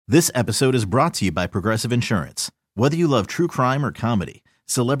This episode is brought to you by Progressive Insurance. Whether you love true crime or comedy,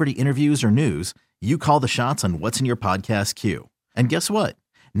 celebrity interviews or news, you call the shots on what's in your podcast queue. And guess what?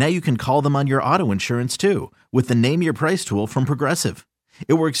 Now you can call them on your auto insurance too with the Name Your Price tool from Progressive.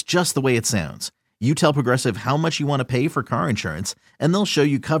 It works just the way it sounds. You tell Progressive how much you want to pay for car insurance, and they'll show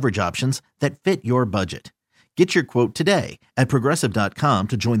you coverage options that fit your budget. Get your quote today at Progressive.com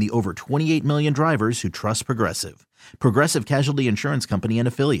to join the over 28 million drivers who trust Progressive. Progressive Casualty Insurance Company and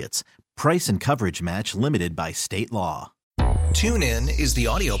Affiliates. Price and coverage match limited by state law. TuneIn is the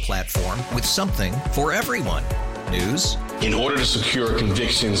audio platform with something for everyone. News. In order to secure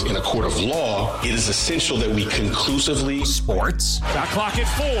convictions in a court of law, it is essential that we conclusively. Sports. Shot clock at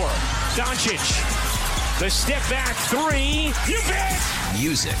 4. Doncic. The step back 3. You bet.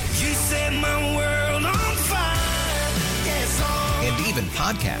 Music. You set my world on fire. Yes, and even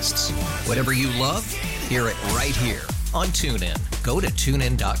podcasts. Whatever you love, hear it right here on TuneIn. Go to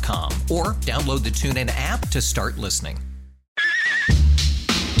TuneIn.com or download the TuneIn app to start listening.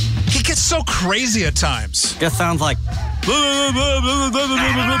 He gets so crazy at times. Just sounds like... You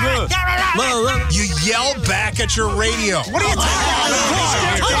yell back at your radio. What are you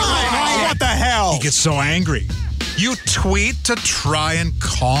talking about? What the hell? He gets so angry. You tweet to try and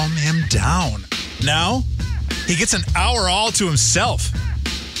calm him down. Now, he gets an hour all to himself.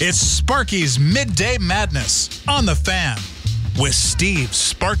 It's Sparky's Midday Madness on The Fan with Steve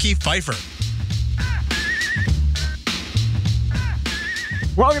Sparky Pfeiffer.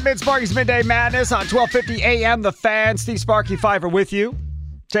 Welcome to Sparky's Midday Madness on 1250 a.m. The Fan. Steve Sparky Pfeiffer with you.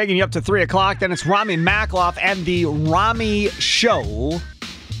 Taking you up to 3 o'clock. Then it's Rami Makloff and the Rami Show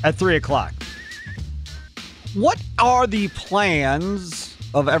at 3 o'clock. What are the plans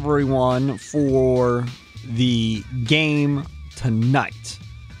of everyone for the game tonight?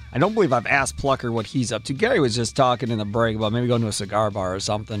 I don't believe I've asked Plucker what he's up to. Gary was just talking in the break about maybe going to a cigar bar or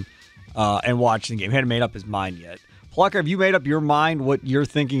something and watching the game. He hadn't made up his mind yet. Plucker, have you made up your mind what you're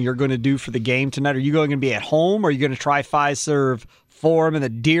thinking you're going to do for the game tonight? Are you going to be at home, or are you going to try Fiserv Forum in the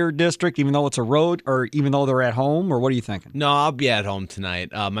Deer District, even though it's a road, or even though they're at home, or what are you thinking? No, I'll be at home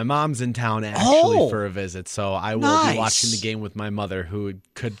tonight. My mom's in town actually for a visit, so I will be watching the game with my mother, who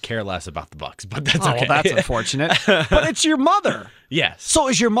could care less about the Bucks, but that's okay. Well, that's unfortunate. But it's your mother. Yes. So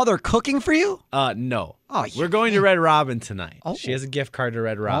is your mother cooking for you? No. Oh, We're going to Red Robin tonight. Oh. She has a gift card to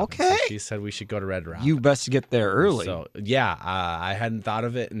Red Robin. Okay. So she said we should go to Red Robin. You best get there early. So, yeah, I hadn't thought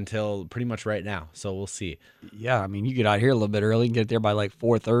of it until pretty much right now, so we'll see. Yeah, I mean, you get out here a little bit early and get there by like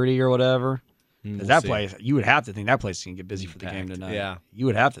 4:30 or whatever. Because that place, you would have to think that place is going to get busy for the game tonight. Yeah. You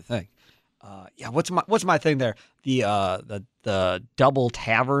would have to think. What's my thing there? The double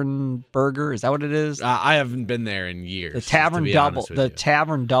tavern burger, is that what it is? I haven't been there in years. The tavern double. The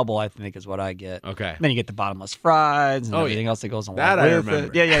tavern double, I think, is what I get. Okay. And then you get the bottomless fries and everything else that goes along that with I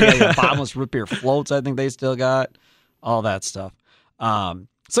remember. it. Yeah. Bottomless root beer floats, I think they still got. All that stuff.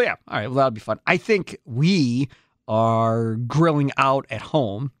 So yeah, all right, well, that'll be fun. I think we are grilling out at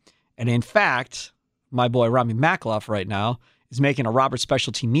home, and in fact, my boy Rami Makloff right now is making a Robert's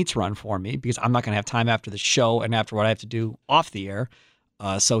Specialty Meats run for me because I'm not going to have time after the show and after what I have to do off the air.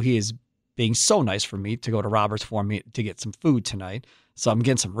 So he is being so nice for me to go to Robert's for me to get some food tonight. So I'm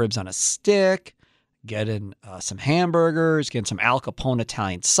getting some ribs on a stick, getting some hamburgers, getting some Al Capone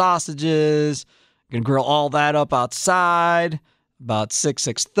Italian sausages. Going to grill all that up outside about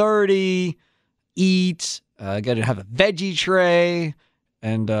 6:30, eat, got to have a veggie tray,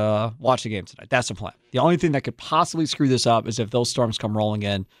 and watch the game tonight. That's the plan. The only thing that could possibly screw this up is if those storms come rolling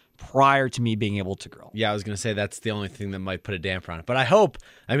in prior to me being able to grill. Yeah, I was going to say that's the only thing that might put a damper on it. But I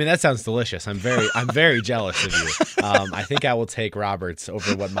mean, that sounds delicious. I'm very jealous of you. I think I will take Roberts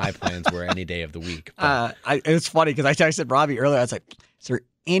over what my plans were any day of the week. It's funny because I texted Robbie earlier. I was like, is there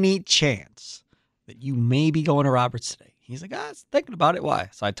any chance that you may be going to Roberts today? He's like, I was thinking about it. Why?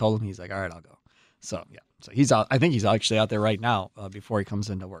 So I told him. He's like, all right, I'll go. So, yeah. So he's out. I think he's actually out there right now before he comes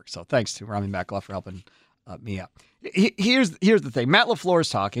into work. So thanks to Rami Makloff for helping me out. Here's the thing. Matt LaFleur is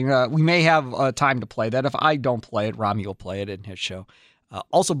talking. We may have time to play that. If I don't play it, Rami will play it in his show.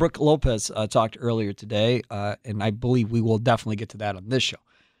 Also, Brooke Lopez talked earlier today, and I believe we will definitely get to that on this show.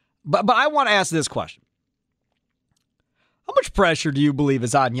 But I want to ask this question. How much pressure do you believe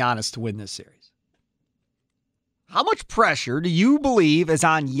is on Giannis to win this series? How much pressure do you believe is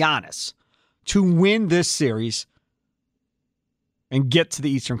on Giannis to win this series and get to the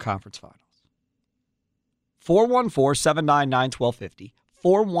Eastern Conference Finals? 414-799-1250.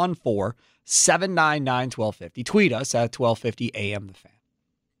 414-799-1250. Tweet us at 1250 AM The Fan.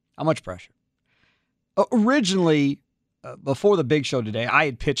 How much pressure? Originally, before the big show today, I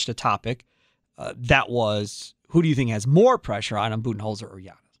had pitched a topic that was, who do you think has more pressure on him, Budenholzer or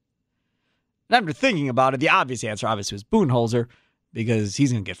Giannis? And after thinking about it, the obvious answer obviously was Budenholzer because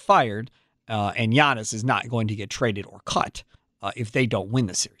he's going to get fired, and Giannis is not going to get traded or cut if they don't win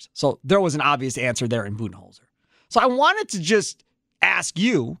the series. So there was an obvious answer there in Budenholzer. So I wanted to just ask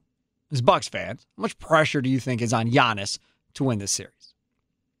you, as Bucks fans, how much pressure do you think is on Giannis to win this series?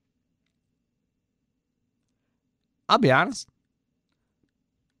 I'll be honest.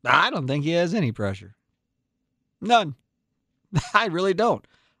 I don't think he has any pressure. None. I really don't.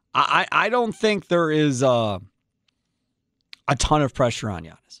 I don't think there is a ton of pressure on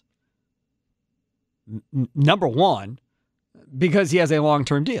Giannis. Number one, because he has a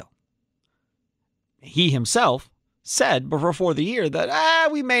long-term deal. He himself said before the year that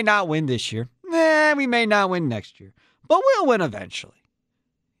we may not win this year. We may not win next year. But we'll win eventually.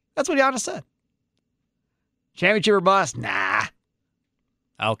 That's what Giannis said. Championship or bust? Nah.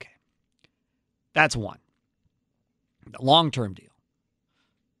 Okay. That's one. The long-term deal.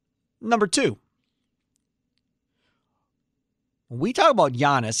 Number two. When we talk about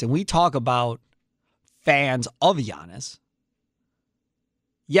Giannis and we talk about fans of Giannis,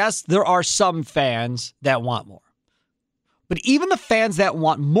 yes, there are some fans that want more. But even the fans that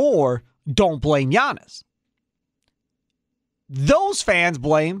want more don't blame Giannis. Those fans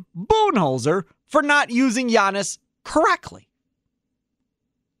blame Budenholzer for not using Giannis correctly.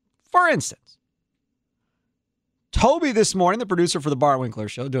 For instance, Toby this morning, the producer for the Bart Winkler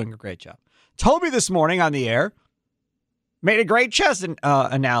Show, doing a great job. Toby this morning on the air made a great chess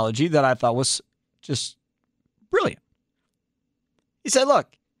analogy that I thought was just brilliant. He said,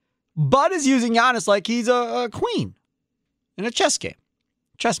 look, Bud is using Giannis like he's a queen in a chess game,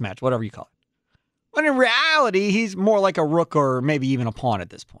 chess match, whatever you call it. When in reality, he's more like a rook or maybe even a pawn at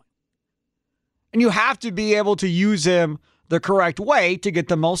this point. And you have to be able to use him the correct way to get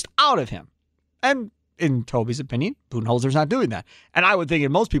the most out of him. And in Toby's opinion, Budenholzer's not doing that. And I would think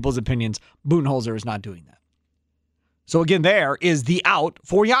in most people's opinions, Budenholzer is not doing that. So again, there is the out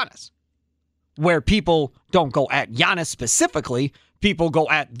for Giannis, where people don't go at Giannis specifically. People go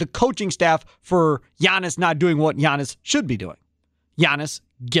at the coaching staff for Giannis not doing what Giannis should be doing. Giannis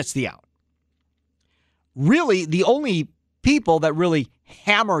gets the out. Really, the only people that really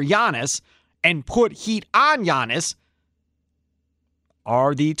hammer Giannis and put heat on Giannis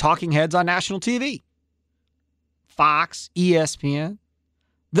are the talking heads on national TV. Fox, ESPN.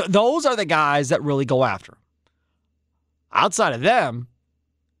 Those are the guys that really go after him. Outside of them,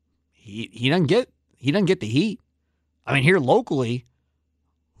 he doesn't get the heat. I mean, here locally,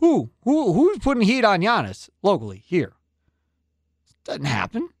 who's putting heat on Giannis locally here? Doesn't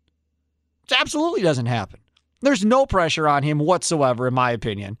happen. It absolutely doesn't happen. There's no pressure on him whatsoever, in my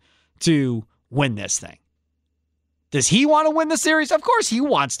opinion, to win this thing. Does he want to win the series? Of course he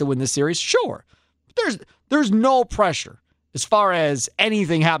wants to win the series, sure. But there's no pressure as far as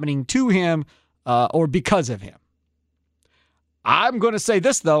anything happening to him or because of him. I'm going to say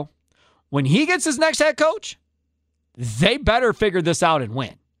this, though. When he gets his next head coach, they better figure this out and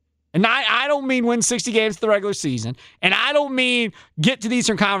win. And I don't mean win 60 games the regular season, and I don't mean get to the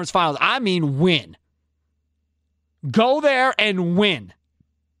Eastern Conference Finals. I mean win. Go there and win.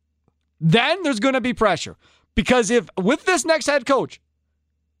 Then there's going to be pressure. Because if with this next head coach,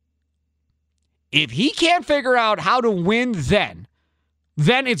 if he can't figure out how to win then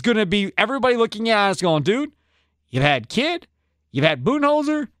it's going to be everybody looking at us going, dude, you've had Kidd, you've had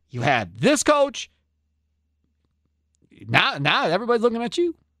Budenholzer, you had this coach. Now everybody's looking at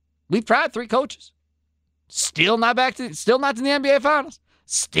you. We've tried 3 coaches. Still not to the NBA Finals.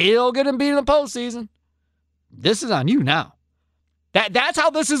 Still going to be in the postseason. This is on you now. That's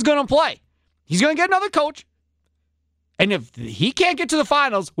how this is going to play. He's going to get another coach. And if he can't get to the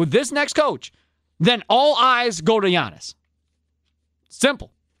finals with this next coach, then all eyes go to Giannis.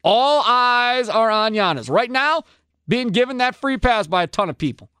 Simple. All eyes are on Giannis. Right now, being given that free pass by a ton of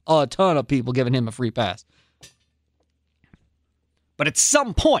people. A ton of people giving him a free pass. But at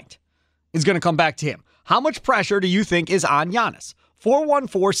some point, it's going to come back to him. How much pressure do you think is on Giannis?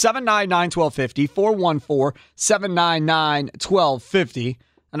 414-799-1250, 414-799-1250.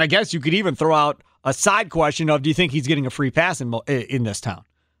 And I guess you could even throw out a side question of, do you think he's getting a free pass in this town?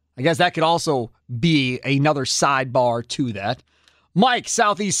 I guess that could also be another sidebar to that. Mike,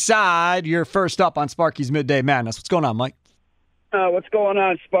 Southeast Side, you're first up on Sparky's Midday Madness. What's going on, Mike? What's going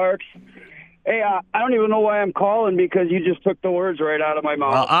on, Sparks? Hey, I don't even know why I'm calling because you just took the words right out of my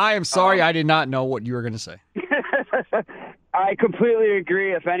mouth. Well, I am sorry. I did not know what you were going to say. I completely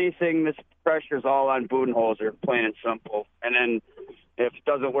agree. If anything, this pressure's all on Budenholzer, plain and simple. And then if it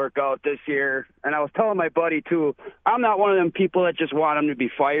doesn't work out this year, and I was telling my buddy, too, I'm not one of them people that just want him to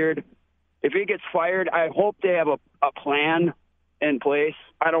be fired. If he gets fired, I hope they have a plan in place.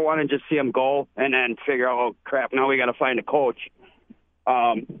 I don't want to just see him go and then figure out, oh, crap, now we got to find a coach.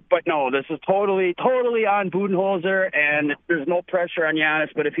 But no, this is totally on Budenholzer, and there's no pressure on Giannis.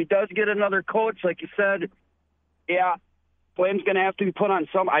 But if he does get another coach, like you said, yeah, blame's going to have to be put on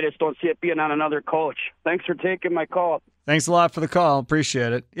some. I just don't see it being on another coach. Thanks for taking my call. Thanks a lot for the call.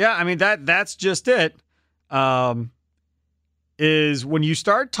 Appreciate it. Yeah, I mean, that's just it. Is when you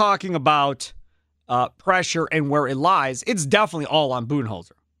start talking about pressure and where it lies, it's definitely all on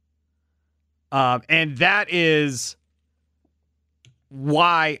Budenholzer. And that is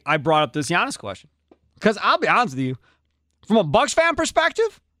why I brought up this Giannis question. Because I'll be honest with you, from a Bucks fan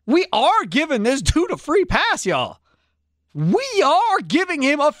perspective, we are giving this dude a free pass, y'all. We are giving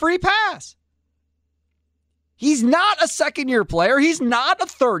him a free pass. He's not a second-year player. He's not a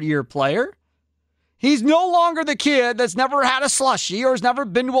third-year player. He's no longer the kid that's never had a slushie or has never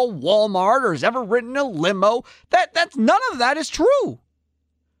been to a Walmart or has ever ridden a limo. That's none of that is true.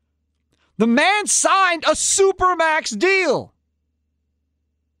 The man signed a Supermax deal.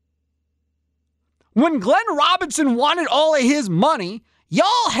 When Glenn Robinson wanted all of his money,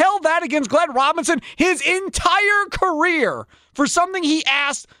 y'all held that against Glenn Robinson his entire career for something he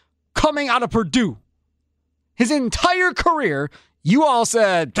asked coming out of Purdue. His entire career, you all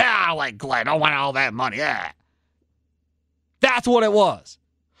said, like Glenn, I want all that money. Yeah. That's what it was.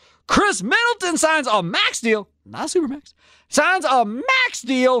 Chris Middleton signs a max deal, not a Supermax, signs a max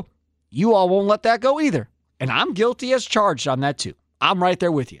deal. You all won't let that go either. And I'm guilty as charged on that too. I'm right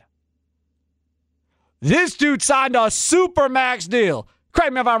there with you. This dude signed a Supermax deal.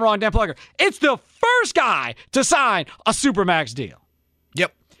 Correct me if I'm wrong, Dan Plugger. It's the first guy to sign a Supermax deal.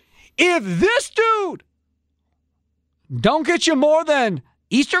 Yep. If this dude don't get you more than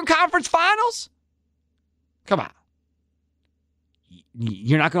Eastern Conference Finals, come on.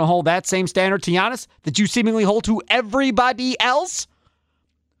 You're not going to hold that same standard to Giannis that you seemingly hold to everybody else?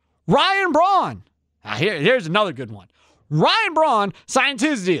 Ryan Braun. Now here's another good one. Ryan Braun signs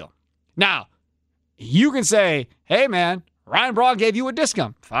his deal. Now, you can say, hey, man, Ryan Braun gave you a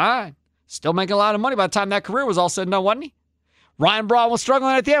discount. Fine. Still making a lot of money by the time that career was all said and done, wasn't he? Ryan Braun was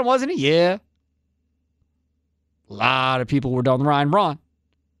struggling at the end, wasn't he? Yeah. A lot of people were done with Ryan Braun.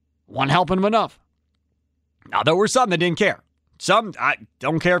 Wasn't helping him enough. Now, there were some that didn't care. Some, I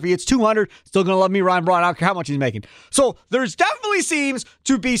don't care if he hits 200, still going to love me, Ryan Braun. I don't care how much he's making. So there's definitely seems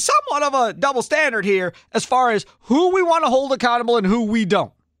to be somewhat of a double standard here as far as who we want to hold accountable and who we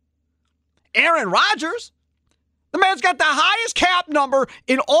don't. Aaron Rodgers, the man's got the highest cap number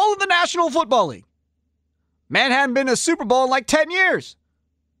in all of the National Football League. Man hadn't been to a Super Bowl in like 10 years.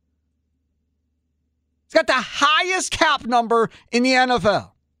 He's got the highest cap number in the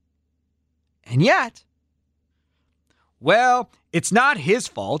NFL. And yet, well, it's not his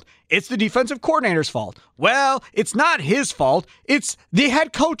fault. It's the defensive coordinator's fault. Well, it's not his fault. It's the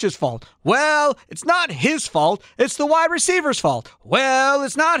head coach's fault. Well, it's not his fault. It's the wide receiver's fault. Well,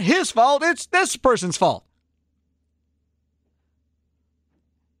 it's not his fault. It's this person's fault.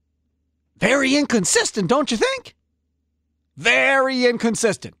 Very inconsistent, don't you think? Very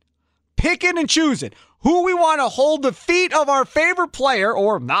inconsistent. Picking and choosing. Who we want to hold the feet of our favorite player,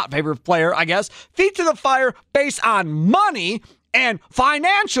 or not favorite player, I guess, feet to the fire based on money and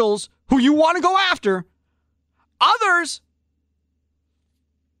financials, who you want to go after. Others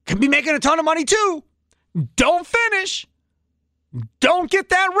can be making a ton of money too. Don't finish. Don't get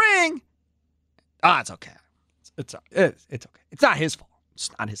that ring. It's okay. It's okay. It's not his fault. It's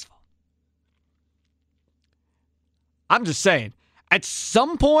not his fault. I'm just saying, at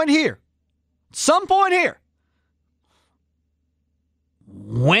some point here,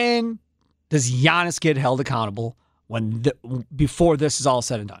 when does Giannis get held accountable before this is all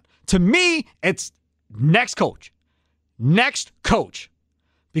said and done? To me, it's next coach.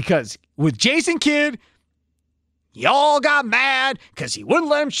 Because with Jason Kidd, y'all got mad because he wouldn't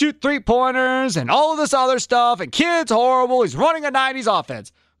let him shoot three-pointers and all of this other stuff, and Kidd's horrible. He's running a 90s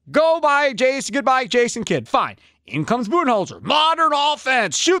offense. Goodbye, Jason Kidd. Fine. In comes Budenholzer. Modern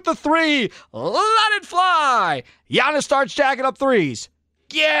offense. Shoot the three. Let it fly. Giannis starts jacking up threes.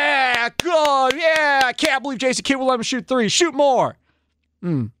 Yeah, good. Yeah, I can't believe Jason Kidd will let him shoot threes. Shoot more.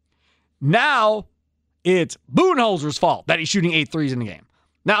 Now, it's Budenholzer's fault that he's shooting 8 threes in the game.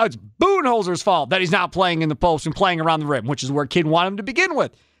 Now, it's Budenholzer's fault that he's not playing in the post and playing around the rim, which is where Kidd wanted him to begin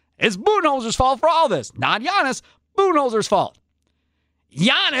with. It's Budenholzer's fault for all this. Not Giannis. Budenholzer's fault.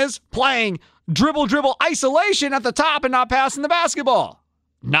 Giannis playing dribble isolation at the top and not passing the basketball.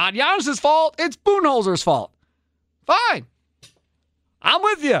 Not Giannis's fault. It's Budenholzer's fault. Fine. I'm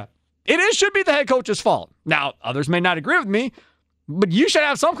with you. Should be the head coach's fault. Now, others may not agree with me, but you should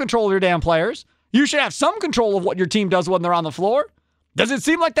have some control of your damn players. You should have some control of what your team does when they're on the floor. Does it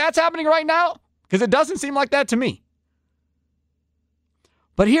seem like that's happening right now? Because it doesn't seem like that to me.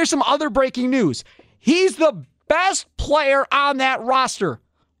 But here's some other breaking news. He's the best player on that roster,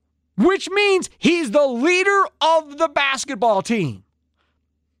 which means he's the leader of the basketball team.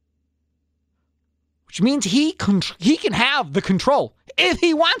 Which means he can have the control if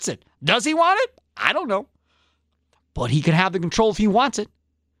he wants it. Does he want it? I don't know. But he can have the control if he wants it.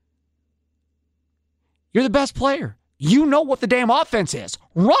 You're the best player. You know what the damn offense is.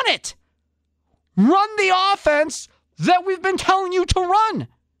 Run it. Run the offense that we've been telling you to run.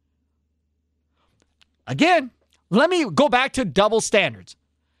 Again, let me go back to double standards.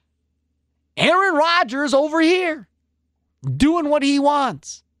 Aaron Rodgers over here doing what he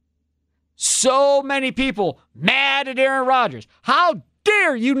wants. So many people mad at Aaron Rodgers. How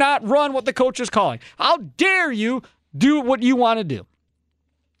dare you not run what the coach is calling? How dare you do what you want to do?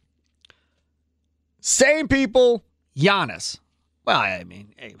 Same people, Giannis. Well, I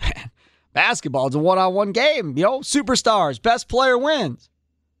mean, hey, man, basketball is a one-on-one game. You know, superstars, best player wins.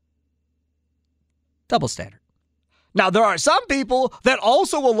 Double standard. Now, there are some people that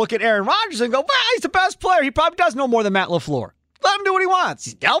also will look at Aaron Rodgers and go, well, he's the best player. He probably does know more than Matt LaFleur. Let him do what he wants.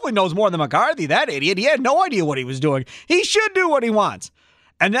 He definitely knows more than McCarthy, that idiot. He had no idea what he was doing. He should do what he wants.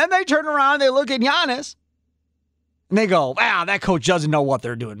 And then they turn around, they look at Giannis, and they go, wow, that coach doesn't know what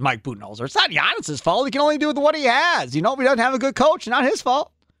they're doing, Mike Budenholzer. It's not Giannis' fault. He can only do with what he has. You know, if he doesn't have a good coach, not his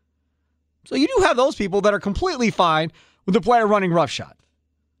fault. So you do have those people that are completely fine with the player running roughshod,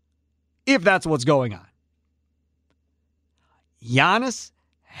 if that's what's going on. Giannis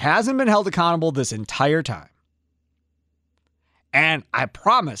hasn't been held accountable this entire time. And I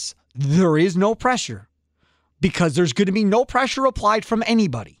promise there is no pressure, because there's going to be no pressure applied from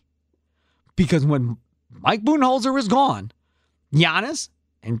anybody. Because when Mike Budenholzer is gone, Giannis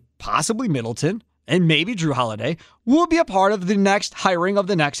and possibly Middleton and maybe Drew Holiday will be a part of the next hiring of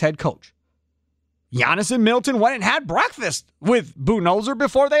the next head coach. Giannis and Middleton went and had breakfast with Budenholzer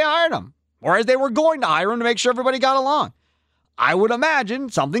before they hired him, or as they were going to hire him to make sure everybody got along. I would imagine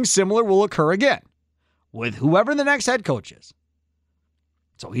something similar will occur again with whoever the next head coach is.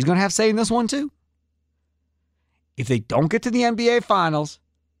 So he's going to have say in this one too. If they don't get to the NBA Finals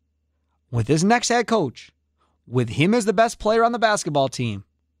with this next head coach, with him as the best player on the basketball team,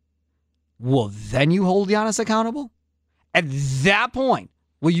 will then you hold Giannis accountable? At that point,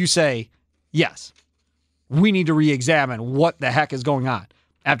 will you say, yes, we need to re-examine what the heck is going on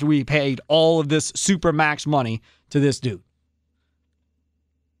after we paid all of this super max money to this dude?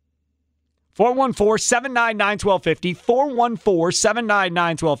 414-799-1250,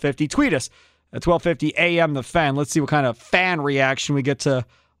 414-799-1250. Tweet us at 1250 AM The Fan. Let's see what kind of fan reaction we get to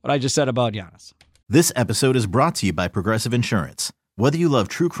what I just said about Giannis. This episode is brought to you by Progressive Insurance. Whether you love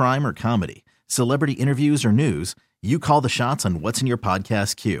true crime or comedy, celebrity interviews or news, you call the shots on what's in your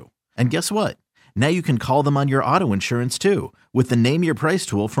podcast queue. And guess what? Now you can call them on your auto insurance too with the Name Your Price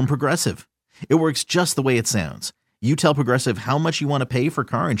tool from Progressive. It works just the way it sounds. You tell Progressive how much you want to pay for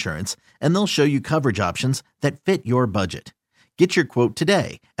car insurance, and they'll show you coverage options that fit your budget. Get your quote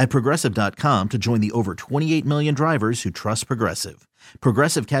today at Progressive.com to join the over 28 million drivers who trust Progressive.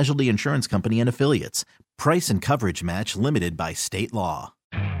 Progressive Casualty Insurance Company and Affiliates. Price and coverage match limited by state law.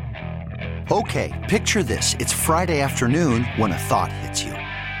 Okay, picture this. It's Friday afternoon when a thought hits you.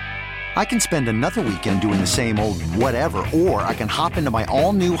 I can spend another weekend doing the same old whatever, or I can hop into my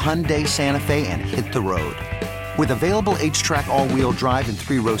all-new Hyundai Santa Fe and hit the road. With available H-Track all-wheel drive and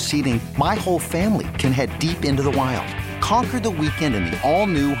 3-row seating, my whole family can head deep into the wild. Conquer the weekend in the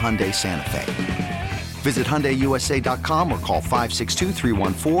all-new Hyundai Santa Fe. Visit HyundaiUSA.com or call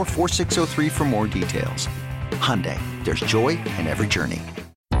 562-314-4603 for more details. Hyundai, there's joy in every journey.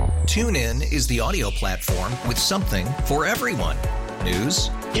 TuneIn is the audio platform with something for everyone. News.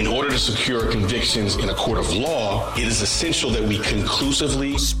 In order to secure convictions in a court of law, it is essential that we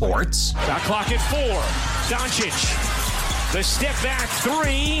conclusively. Sports. Shot clock at 4. Doncic. The step back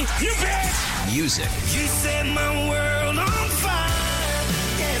 3. You bet. Music. You set my world on fire.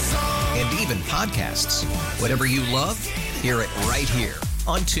 Yes, and even podcasts. Whatever you love, hear it right here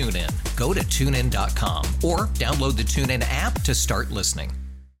on TuneIn. Go to TuneIn.com or download the TuneIn app to start listening.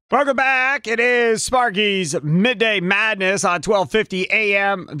 Welcome back. It is Sparky's Midday Madness on 1250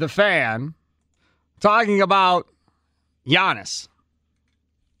 AM The Fan. Talking about Giannis.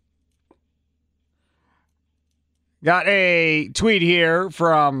 Got a tweet here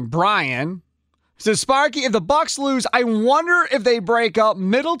from Brian. It says, Sparky, if the Bucks lose, I wonder if they break up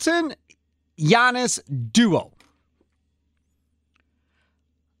Middleton-Giannis duo.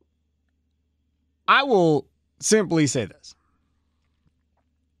 I will simply say this.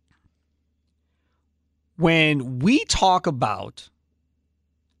 when we talk about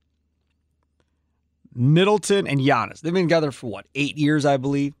Middleton and Giannis, they've been together for 8 years, I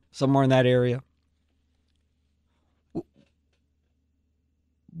believe, somewhere in that area.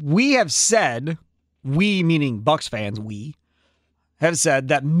 We have said, we meaning Bucks fans, we have said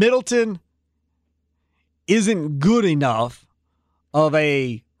that Middleton isn't good enough of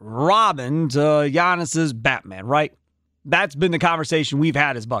a Robin to Giannis's Batman, right? That's been the conversation we've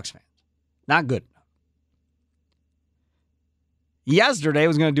had as Bucks fans. Not good enough. Yesterday, I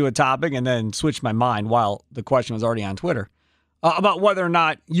was going to do a topic and then switched my mind while the question was already on Twitter about whether or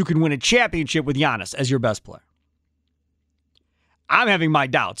not you can win a championship with Giannis as your best player. I'm having my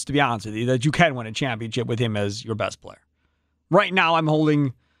doubts, to be honest with you, that you can win a championship with him as your best player. Right now, I'm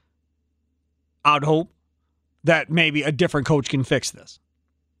holding out hope that maybe a different coach can fix this.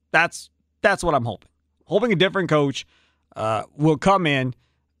 That's what I'm hoping. Hoping a different coach will come in,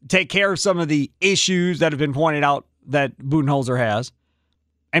 take care of some of the issues that have been pointed out that Budenholzer has,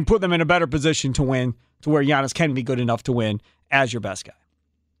 and put them in a better position to win, to where Giannis can be good enough to win as your best guy.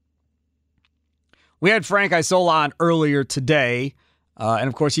 We had Frank Isola on earlier today, and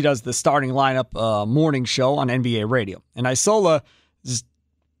of course he does the starting lineup morning show on NBA radio. And Isola is,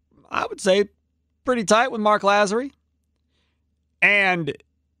 I would say, pretty tight with Mark Lazary. And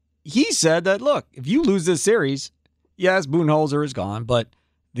he said that, look, if you lose this series, yes, Budenholzer is gone, but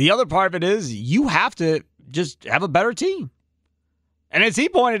the other part of it is you have to just have a better team. And as he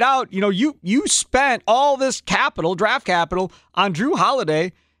pointed out, you spent all this capital, draft capital, on Drew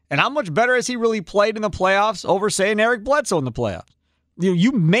Holiday, and how much better has he really played in the playoffs over, say, an Eric Bledsoe in the playoffs?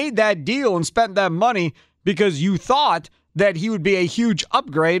 You made that deal and spent that money because you thought that he would be a huge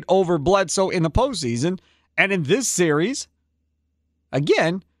upgrade over Bledsoe in the postseason. And in this series,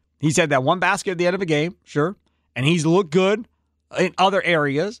 again, he's had that one basket at the end of a game, sure, and he's looked good in other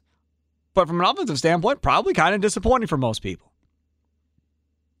areas. But from an offensive standpoint, probably kind of disappointing for most people.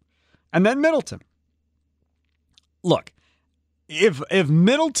 And then Middleton. Look, if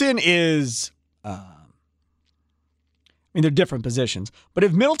Middleton is, they're different positions, but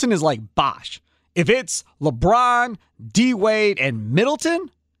if Middleton is like Bosh, if it's LeBron, D-Wade, and Middleton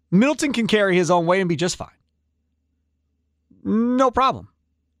can carry his own weight and be just fine. No problem.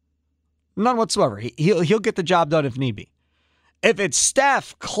 None whatsoever. He'll get the job done if need be. If it's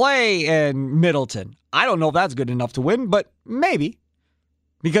Steph, Clay, and Middleton, I don't know if that's good enough to win, but maybe,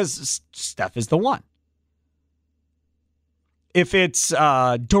 because Steph is the one. If it's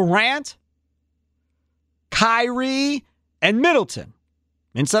Durant, Kyrie, and Middleton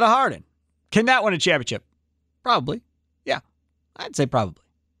instead of Harden, can that win a championship? Probably. Yeah, I'd say probably.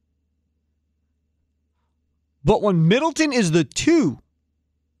 But when Middleton is the 2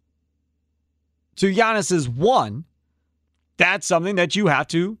 to Giannis's 1, that's something that you have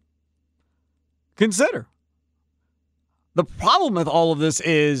to consider. The problem with all of this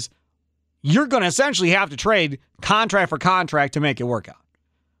is you're going to essentially have to trade contract for contract to make it work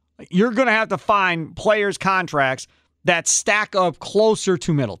out. You're going to have to find players' contracts that stack up closer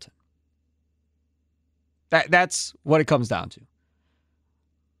to Middleton. That's what it comes down to.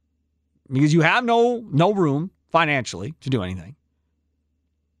 Because you have no room financially to do anything.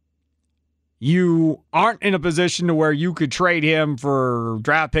 You aren't in a position to where you could trade him for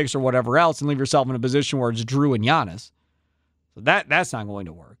draft picks or whatever else and leave yourself in a position where it's Drew and Giannis. So that's not going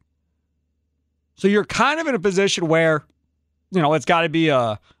to work. So you're kind of in a position where, it's got to be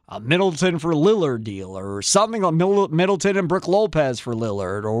a Middleton for Lillard deal or something, like Middleton and Brook Lopez for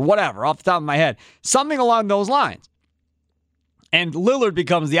Lillard or whatever, off the top of my head. Something along those lines. And Lillard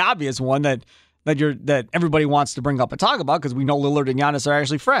becomes the obvious one that everybody wants to bring up and talk about because we know Lillard and Giannis are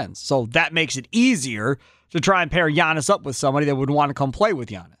actually friends. So that makes it easier to try and pair Giannis up with somebody that would want to come play with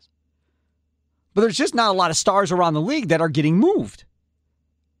Giannis. But there's just not a lot of stars around the league that are getting moved.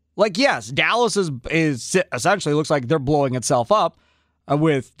 Like, yes, Dallas is essentially looks like they're blowing itself up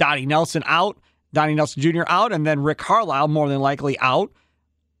with Donnie Nelson Jr. out, and then Rick Carlisle more than likely out.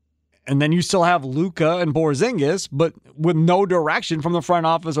 And then you still have Luka and Porzingis, but with no direction from the front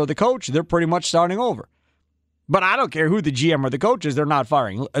office or the coach, they're pretty much starting over. But I don't care who the GM or the coach is, they're not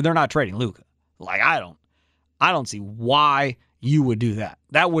trading Luka. Like, I don't see why you would do that.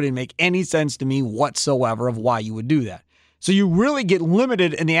 That wouldn't make any sense to me whatsoever of why you would do that. So you really get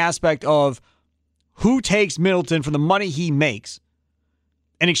limited in the aspect of who takes Middleton for the money he makes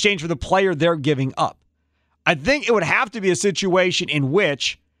in exchange for the player they're giving up. I think it would have to be a situation in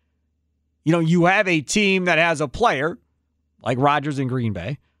which, you have a team that has a player like Rodgers in Green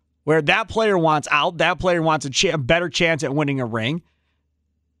Bay, where that player wants out, that player wants a better chance at winning a ring,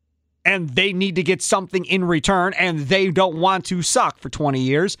 and they need to get something in return, and they don't want to suck for 20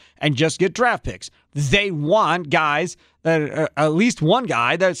 years and just get draft picks. They want guys that at least one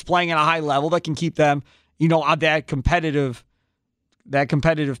guy that's playing at a high level that can keep them, on that competitive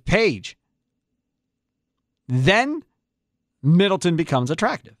page. Then Middleton becomes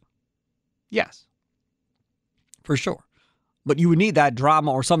attractive. Yes, for sure. But you would need that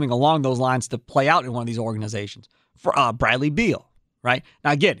drama or something along those lines to play out in one of these organizations. For Bradley Beal, right?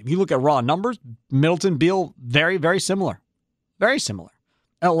 Now, again, if you look at raw numbers, Middleton, Beal, very, very similar. Very similar.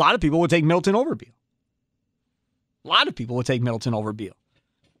 And a lot of people would take Middleton over Beal. A lot of people would take Middleton over Beal.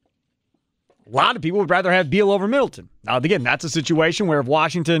 A lot of people would rather have Beal over Middleton. Now, again, that's a situation where if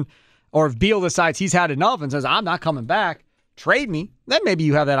Washington or if Beal decides he's had enough and says, I'm not coming back, trade me, then maybe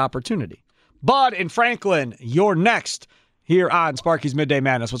you have that opportunity. Bud in Franklin, you're next here on Sparky's Midday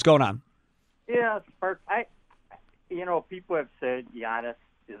Madness. What's going on? Yeah, Spark, people have said Giannis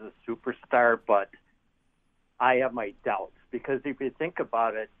is a superstar, but I have my doubts because if you think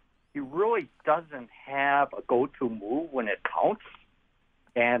about it, he really doesn't have a go-to move when it counts,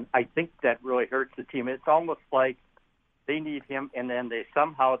 and I think that really hurts the team. It's almost like they need him, and then they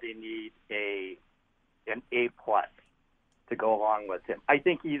need an A+ to go along with him. I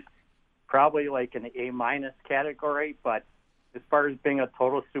think he's probably like an A- category, but as far as being a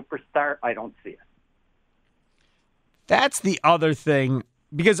total superstar, I don't see it. That's the other thing,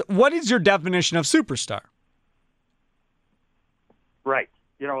 because what is your definition of superstar? Right.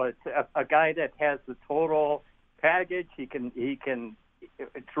 It's a guy that has the total package. He can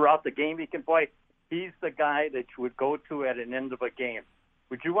throughout the game he can play. He's the guy that you would go to at an end of a game.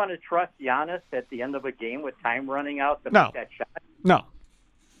 Would you want to trust Giannis at the end of a game with time running out to make that shot?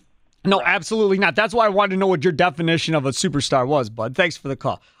 No, absolutely not. That's why I wanted to know what your definition of a superstar was, Bud. Thanks for the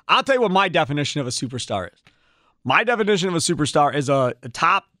call. I'll tell you what my definition of a superstar is. My definition of a superstar is a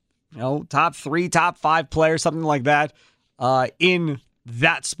top 3, top 5 player, something like that, in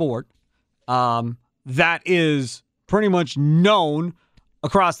that sport, that is pretty much known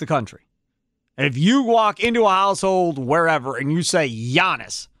across the country. If you walk into a household wherever and you say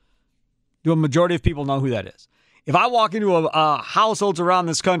Giannis, do a majority of people know who that is? If I walk into a households around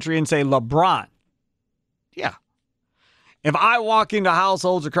this country and say LeBron, yeah. If I walk into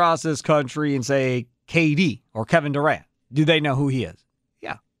households across this country and say KD or Kevin Durant, do they know who he is?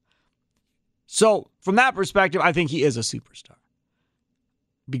 Yeah. So from that perspective, I think he is a superstar.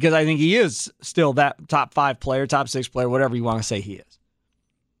 Because I think he is still that top 5 player, top 6 player, whatever you want to say he is.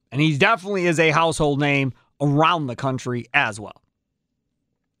 And he definitely is a household name around the country as well.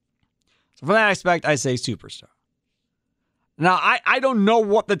 So from that aspect, I say superstar. Now, I don't know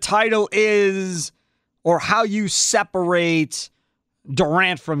what the title is or how you separate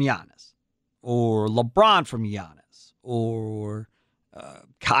Durant from Giannis or LeBron from Giannis or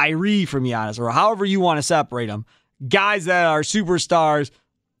Kyrie from Giannis or however you want to separate them. Guys that are superstars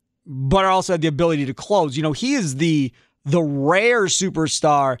but also have the ability to close. He is the rare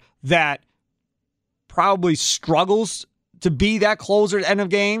superstar that probably struggles to be that closer at the end of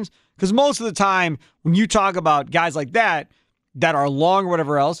games. Because most of the time, when you talk about guys like that are long or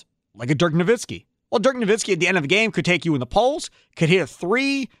whatever else, like a Dirk Nowitzki. Well, Dirk Nowitzki at the end of the game could take you in the post, could hit a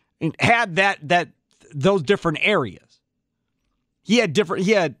 3, and had those different areas. He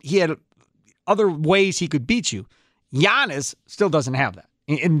had other ways he could beat you. Giannis still doesn't have that.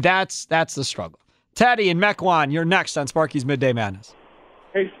 And that's the struggle. Teddy and Mequon, you're next on Sparky's Midday Madness.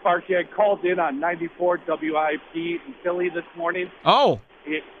 Hey, Sparky, I called in on 94 WIP in Philly this morning. Oh.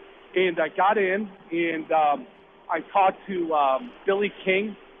 And I got in, and I talked to Billy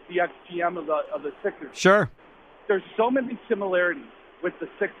King, the ex-GM of the Sixers. Sure. There's so many similarities with the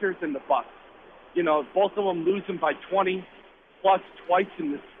Sixers and the Bucks. Both of them losing by 20 plus twice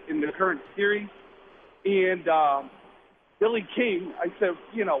in the current series. And Billy King, I said,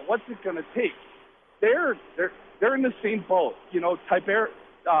 what's it going to take? They're in the same boat.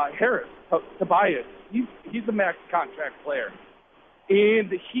 Harris, Tobias, he's a max contract player,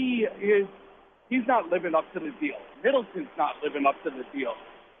 and he's not living up to the deal. Middleton's not living up to the deal,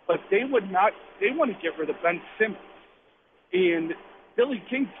 but they want to get rid of Ben Simmons, and Billy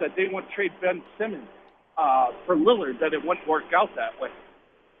King said they want to trade Ben Simmons for Lillard, that it wouldn't work out that way,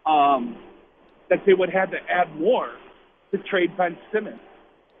 that they would have to add more to trade Ben Simmons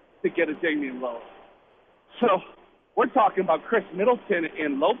to get a Damian Lillard. So we're talking about Chris Middleton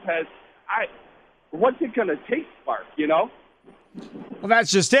and Lopez. What's it going to take, Spark, Well,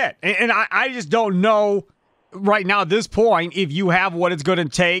 that's just it. And I just don't know right now at this point if you have what it's going to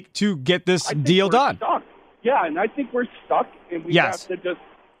take to get this deal done. Stuck. Yeah, and I think we're stuck, and we have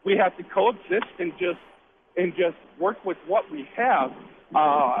to coexist and just work with what we have.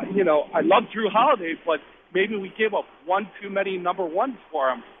 I love Drew Holiday, but maybe we gave up one too many number ones for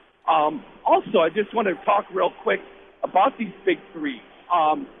him. Also, I just want to talk real quick about these big three.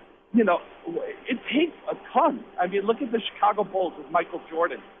 It takes a ton. I mean, look at the Chicago Bulls with Michael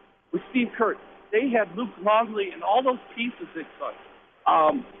Jordan, with Steve Kerr. They had Luke Longley and all those pieces they took.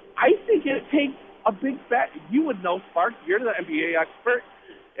 I think it takes a big bet. You would know, Spark. You're the NBA expert.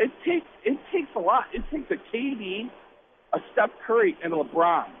 It takes a lot. It takes a KD, a Steph Curry, and a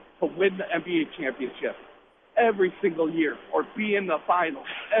LeBron to win the NBA championship every single year or be in the finals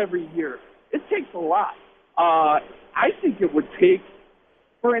every year. It takes a lot. I think it would take,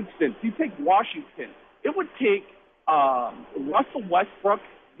 for instance, you take Washington. It would take Russell Westbrook,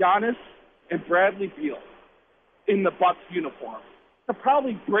 Giannis, and Bradley Beal in the Bucks uniform to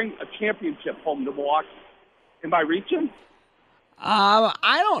probably bring a championship home to Milwaukee. Am I reaching?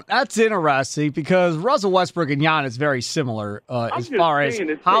 That's interesting because Russell Westbrook and Giannis is very similar as far as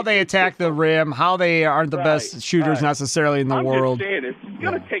how they attack the rim, how they aren't the best shooters necessarily in the world. I'm just saying, it's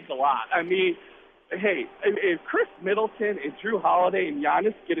going to take a lot. I mean, hey, if Chris Middleton and Drew Holiday and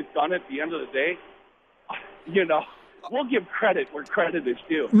Giannis get it done at the end of the day, we'll give credit where credit is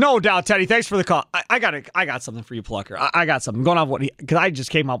due. No doubt, Teddy. Thanks for the call. I got something for you, Plucker. I got something going on because I just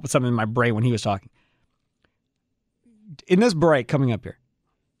came up with something in my brain when he was talking. In this break coming up here,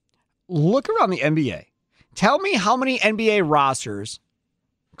 look around the NBA. Tell me how many NBA rosters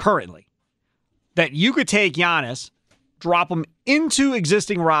currently that you could take Giannis, drop him into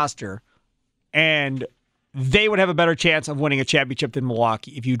existing roster, and they would have a better chance of winning a championship than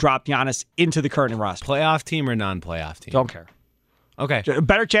Milwaukee if you drop Giannis into the current roster. Playoff team or non-playoff team? Don't care. Okay. A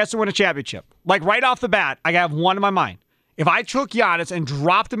better chance to win a championship. Like right off the bat, I have one in my mind. If I took Giannis and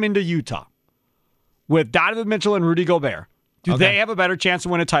dropped him into Utah with Donovan Mitchell and Rudy Gobert, do they have a better chance to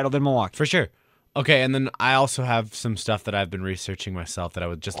win a title than Milwaukee? For sure. Okay, and then I also have some stuff that I've been researching myself that I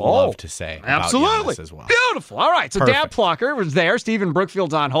would just love to say about Giannis as well. Beautiful. All right, so Perfect. Dan Plucker was there. Stephen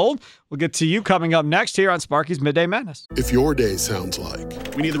Brookfield's on hold. We'll get to you coming up next here on Sparky's Midday Madness. If your day sounds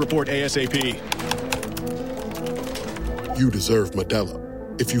like we need the report ASAP, you deserve Modelo.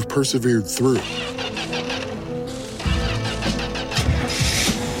 If you've persevered through,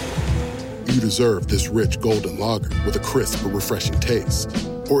 you deserve this rich golden lager with a crisp but refreshing taste.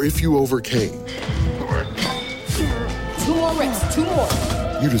 Or if you overcame. 2 more reps, 2 more.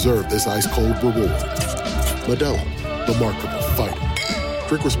 You deserve this ice-cold reward. Modelo, the Markable Fighter.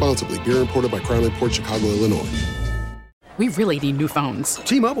 Drink responsibly. Beer imported by Crown Imports, Chicago, Illinois. We really need new phones.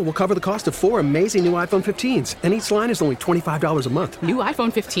 T-Mobile will cover the cost of 4 amazing new iPhone 15s, and each line is only $25 a month. New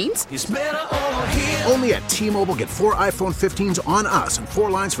iPhone 15s? It's better over here. Only at T-Mobile, get 4 iPhone 15s on us and 4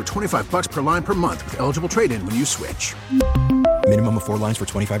 lines for $25 per line per month with eligible trade-in when you switch. Minimum of 4 lines for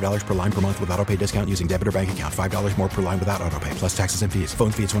 $25 per line per month with autopay discount using debit or bank account. $5 more per line without autopay, plus taxes and fees. Phone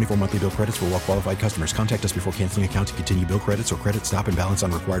fee at 24 monthly bill credits for well-qualified customers. Contact us before canceling account to continue bill credits or credit stop and balance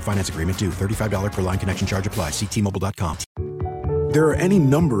on required finance agreement due. $35 per line connection charge applies. See T-Mobile.com. There are any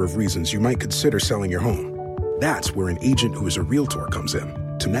number of reasons you might consider selling your home. That's where an agent who is a Realtor comes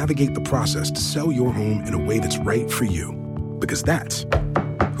in to navigate the process to sell your home in a way that's right for you. Because that's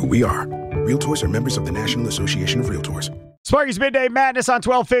who we are. Realtors are members of the National Association of Realtors. Sparky's Midday Madness on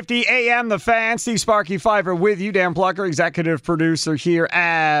 1250 AM. The Fan. Steve Sparky Pfeiffer with you. Dan Plucker, executive producer here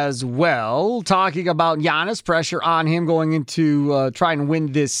as well. Talking about Giannis, pressure on him going into trying to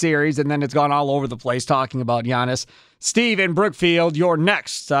win this series, and then it's gone all over the place talking about Giannis. Steve in Brookfield, you're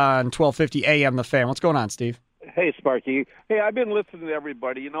next on 1250 AM. The Fan. What's going on, Steve? Hey, Sparky. Hey, I've been listening to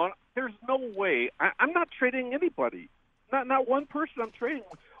everybody. There's no way. I'm not trading anybody. Not one person I'm trading.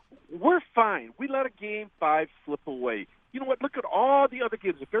 We're fine. We let a Game 5 slip away. You know what? Look at all the other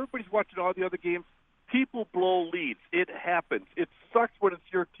games. If everybody's watching all the other games, people blow leads. It happens. It sucks when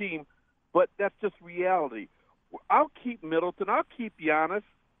it's your team, but that's just reality. I'll keep Middleton. I'll keep Giannis.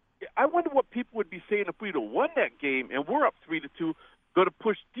 I wonder what people would be saying if we'd have won that game and we're up 3-2, going to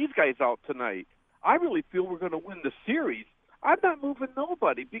push these guys out tonight. I really feel we're going to win the series. I'm not moving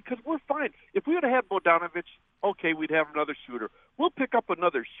nobody because we're fine. If we would have had Bogdanovic, okay, we'd have another shooter. We'll pick up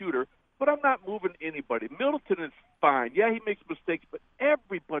another shooter, but I'm not moving anybody. Middleton is fine. Yeah, he makes mistakes, but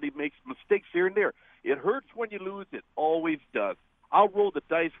everybody makes mistakes here and there. It hurts when you lose. It always does. I'll roll the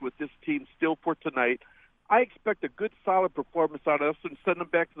dice with this team still for tonight. I expect a good, solid performance out of us and send them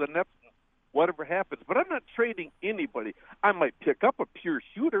back to the Nets, whatever happens. But I'm not trading anybody. I might pick up a pure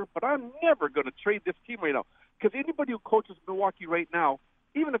shooter, but I'm never going to trade this team right now. Because anybody who coaches Milwaukee right now,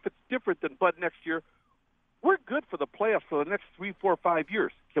 even if it's different than Bud next year, we're good for the playoffs for the next 3, 4, 5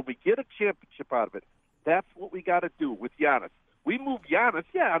 years. Can we get a championship out of it? That's what we got to do with Giannis. We move Giannis,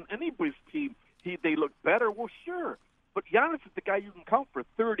 on anybody's team, they look better. Well, sure. But Giannis is the guy you can count for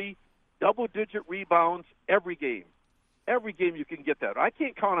 30 double-digit rebounds every game. Every game you can get that. I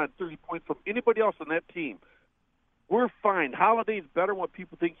can't count on 30 points from anybody else on that team. We're fine. Holiday's better than what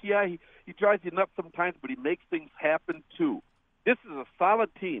people think. Yeah, he drives you nuts sometimes, but he makes things happen too. This is a solid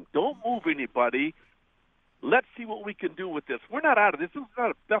team. Don't move anybody. Let's see what we can do with this. We're not out of this. This is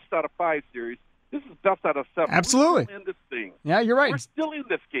not a best out of 5 series. This is best out of 7. Absolutely. We're still in this thing. Yeah, you're right. We're still in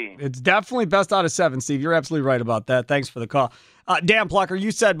this game. It's definitely best out of 7, Steve. You're absolutely right about that. Thanks for the call. Dan Plucker,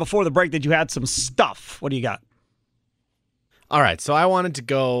 you said before the break that you had some stuff. What do you got? All right, so I wanted to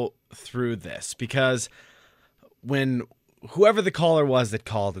go through this because when whoever the caller was that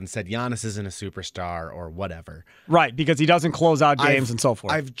called and said Giannis isn't a superstar or whatever. Right, because he doesn't close out games and so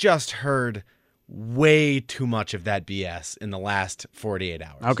forth. I've just heard way too much of that BS in the last 48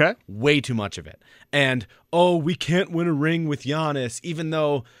 hours. Okay. Way too much of it. And, we can't win a ring with Giannis, even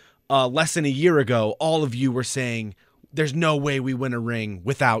though less than a year ago, all of you were saying there's no way we win a ring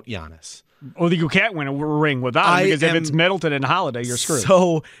without Giannis. Well, you can't win a ring without him because if it's Middleton and Holiday, you're screwed.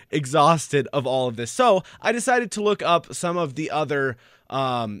 So exhausted of all of this. So I decided to look up some of the other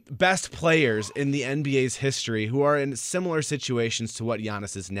best players in the NBA's history who are in similar situations to what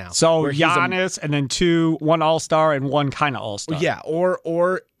Giannis is now. So Giannis and then 1 All-Star and 1 kind of All-Star. Yeah,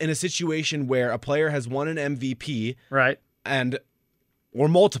 or in a situation where a player has won an MVP, right, or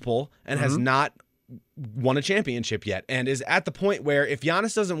multiple, and has not won a championship yet, and is at the point where if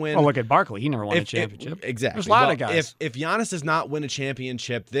Giannis doesn't win... Oh, look at Barkley. He never won a championship. Exactly. There's a lot of guys. If Giannis does not win a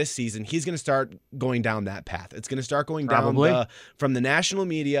championship this season, he's going to start going down that path. It's going to start going down from the national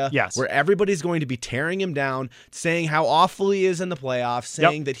media, where everybody's going to be tearing him down, saying how awful he is in the playoffs,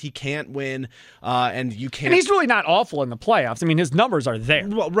 saying that he can't win, and you can't... And he's really not awful in the playoffs. I mean, his numbers are there.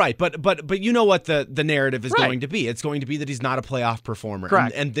 Well, right, but you know what the narrative is going to be. It's going to be that he's not a playoff performer.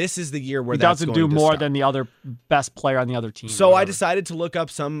 Correct. And this is the year where he that's doesn't going do to more start. than the other best player on the other team. So I decided to look up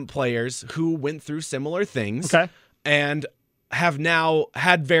some players who went through similar things and have now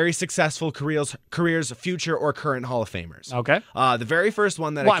had very successful careers, future or current Hall of Famers. Okay. The very first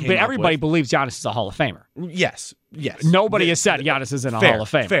one that I came but up everybody with, believes Giannis is a Hall of Famer. Yes. Nobody has said Giannis isn't a Hall of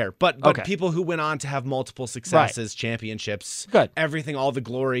Fame. Fair, but people who went on to have multiple successes, championships, everything, all the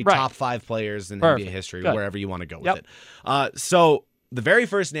glory, top 5 players in NBA history, wherever you want to go with it. So the very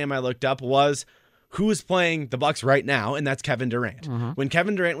first name I looked up was who is playing the Bucks right now, and that's Kevin Durant. When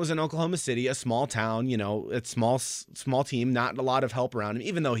Kevin Durant was in Oklahoma City, a small town, it's small team, not a lot of help around him,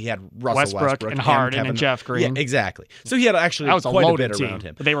 even though he had Russell Westbrook and Harden and Jeff Green. Yeah, exactly. So he had actually quite a bit around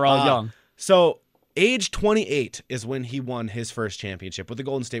him. But they were all young. So age 28 is when he won his first championship with the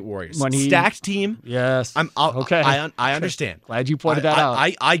Golden State Warriors. Stacked team. Yes. I understand. Glad you pointed that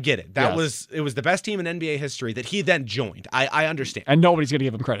out. I get it. It was the best team in NBA history that he then joined. I understand. And nobody's going to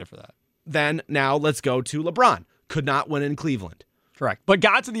give him credit for that. Then now let's go to LeBron. Could not win in Cleveland. Correct. But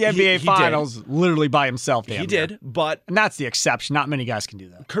got to the NBA Finals literally by himself. He did, but... And that's the exception. Not many guys can do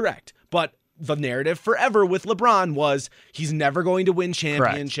that. Correct. But the narrative forever with LeBron was he's never going to win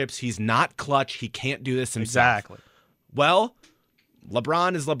championships. Correct. He's not clutch. He can't do this himself. Exactly. Well,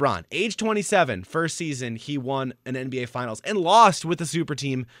 LeBron is LeBron. Age 27, first season, he won an NBA Finals and lost with the super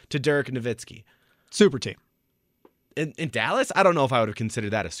team to Dirk Nowitzki. Super team. In Dallas? I don't know if I would have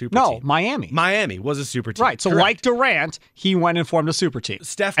considered that a super team. No, Miami. Miami was a super team. Right, so like Durant, he went and formed a super team.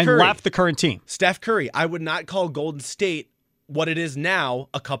 Steph Curry. And left the current team. Steph Curry. I would not call Golden State what it is now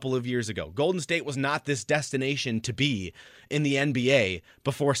a couple of years ago. Golden State was not this destination to be in the NBA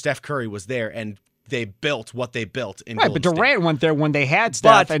before Steph Curry was there, and they built what they built in Golden State. But Durant went there when they had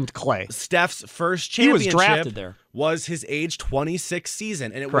Steph and Clay. Steph's first championship he was drafted there. Was his age 26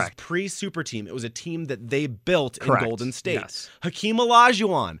 season, and it was pre-super team. It was a team that they built in Golden State. Yes. Hakeem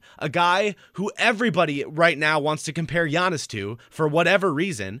Olajuwon, a guy who everybody right now wants to compare Giannis to for whatever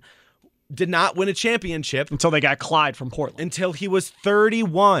reason, did not win a championship. Until they got Clyde from Portland. Until he was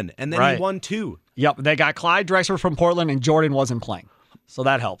 31, and then he won 2. Yep, they got Clyde Drexler from Portland, and Jordan wasn't playing. So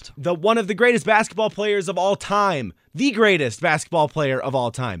that helped. One of the greatest basketball players of all time, the greatest basketball player of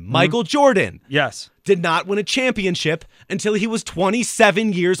all time, Michael Jordan. Yes. Did not win a championship until he was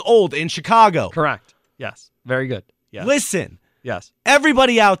 27 years old in Chicago. Correct. Yes. Very good. Yes. Listen. Yes.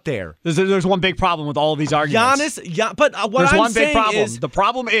 Everybody out there. There's one big problem with all of these arguments. But what there's I'm one big saying problem. is... The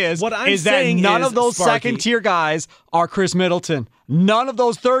problem is that saying none is, of those Sparky, second-tier guys are Chris Middleton. None of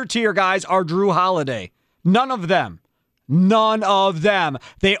those third-tier guys are Drew Holiday. None of them. None of them.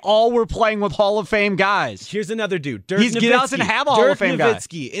 They all were playing with Hall of Fame guys. Here's another dude. Dirk Nowitzki. He doesn't have a Hall of Fame guy. Dirk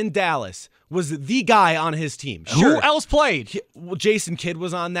Nowitzki in Dallas was the guy on his team. Sure. Who else played? Jason Kidd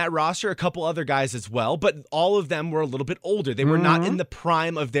was on that roster, a couple other guys as well, but all of them were a little bit older. They were not in the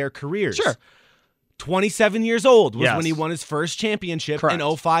prime of their careers. Sure. 27 years old was Yes. when he won his first championship Correct.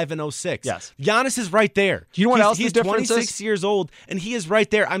 in 05 and 06. Yes. Giannis is right there. Do you know what else He's the difference 26 is? years old, and he is right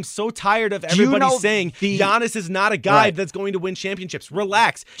there. I'm so tired of Do you everybody know saying Giannis is not a guy Right. that's going to win championships.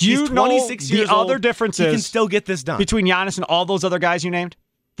 Relax. Do you He's know 26 the years other old. difference He can is still get this done. between Giannis and all those other guys you named?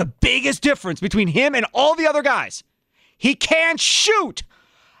 The biggest difference between him and all the other guys, he can't shoot.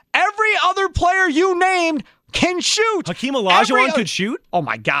 Every other player you named can shoot. Hakeem Olajuwon could shoot. Oh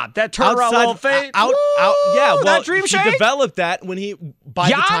my God, that turnaround little fade. Yeah, well, that dream he shake? developed that when by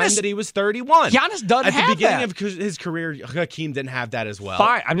the time that he was 31. Giannis doesn't At have the beginning that. of his career, Hakeem didn't have that as well.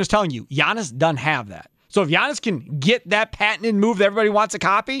 Fine, I'm just telling you, Giannis doesn't have that. So if Giannis can get that patented move that everybody wants to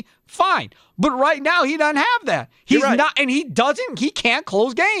copy, fine. But right now, he doesn't have that. He's right. not, and he can't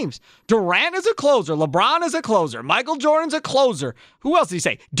close games. Durant is a closer. LeBron is a closer. Michael Jordan's a closer. Who else did he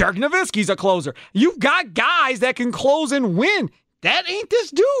say? Dirk Nowitzki's a closer. You've got guys that can close and win. That ain't this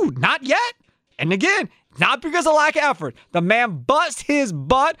dude. Not yet. And again, not because of lack of effort. The man busts his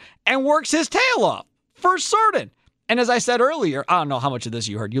butt and works his tail off, for certain. And as I said earlier, I don't know how much of this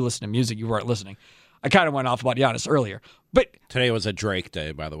you heard. You listen to music, you weren't listening. I kind of went off about Giannis earlier. But today was a Drake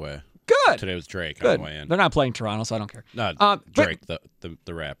day, by the way. Good. Today was Drake Good. on the way in. They're not playing Toronto, so I don't care. No, Drake, the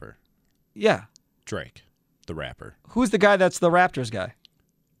rapper. Yeah. Drake, the rapper. Who's the guy that's the Raptors guy?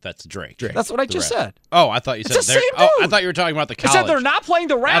 That's Drake. That's what I just said. Oh, I thought you said It's the same dude. I thought you were talking about the I college. said they're not playing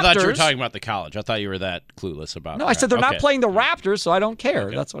the Raptors. I thought you were talking about the college. I thought you were that clueless about it. No, I said they're not Okay. playing the Raptors, so I don't care.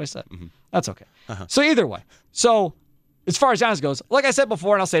 Okay. That's what I said. Mm-hmm. That's okay. So either way. So as far as Giannis goes, like I said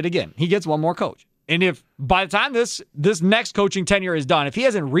before, and I'll say it again, he gets one more coach. And if by the time this next coaching tenure is done, if he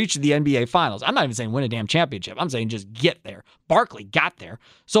hasn't reached the NBA Finals, I'm not even saying win a damn championship. I'm saying just get there. Barkley got there.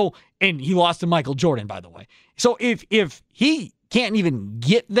 So, and he lost to Michael Jordan, by the way. So if he can't even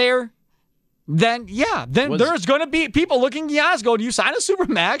get there, then there's going to be people looking at Giannis going, you sign a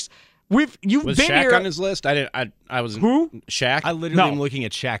Supermax. You've Was been Shaq here on his list? I was Who? Shaq. I literally am looking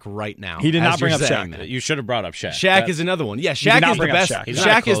at Shaq right now. He did as not bring you're up saying Shaq. that. You should have brought up Shaq. Shaq is another one. Yeah, He did Shaq not is the bring up best. Shaq. He's not a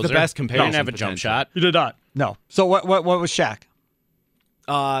Shaq is the closer. best He comparison. didn't have a jump shot. You did not. No. So what was Shaq?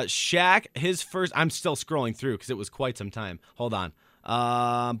 Shaq, his first. I'm still scrolling through because it was quite some time. Hold on.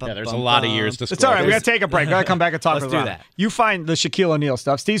 There's a lot of years to It's all right. We got to take a break. We got to come back and talk Let's about do that. You find the Shaquille O'Neal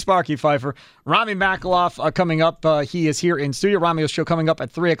stuff. Steve Sparky Pfeiffer, Rami Makaloff coming up. He is here in studio. Rami's show coming up at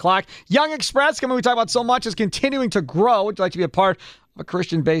 3 o'clock. Young Express, coming we talk about so much, is continuing to grow. Would you like to be a part of a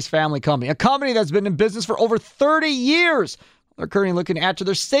Christian-based family company? A company that's been in business for over 30 years. They're currently looking to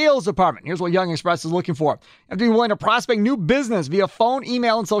their sales department. Here's what Young Express is looking for. You have to be willing to prospect new business via phone,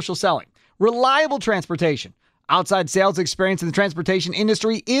 email, and social selling. Reliable transportation. Outside sales experience in the transportation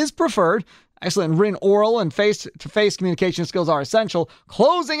industry is preferred. Excellent written, oral, and face-to-face communication skills are essential.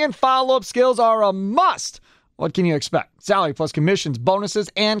 Closing and follow-up skills are a must. What can you expect? Salary plus commissions, bonuses,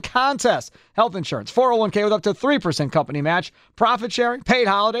 and contests. Health insurance, 401k with up to 3% company match, profit sharing, paid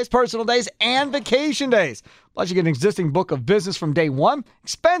holidays, personal days, and vacation days. Plus, you get an existing book of business from day one,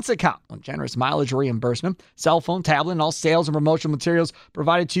 expense account, generous mileage reimbursement, cell phone, tablet, and all sales and promotional materials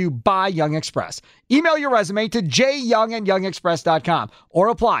provided to you by Young Express. Email your resume to jyoung@youngexpress.com or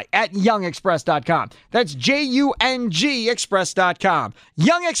apply at youngexpress.com. That's JUNG express.com.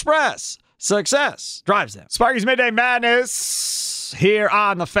 Young Express. Success drives them. Sparky's Midday Madness here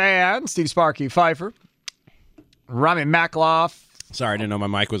on The Fan. Steve Sparky Pfeiffer. Rami Makaloff. Sorry, I didn't know my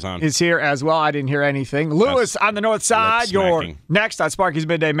mic was on. Is here as well. I didn't hear anything. Lewis on the north side. You're smacking. next on Sparky's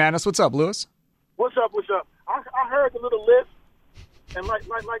Midday Madness. What's up, Lewis? What's up? I heard the little list, and like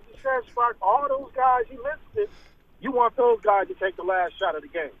you said, Spark, all those guys you listed, you want those guys to take the last shot of the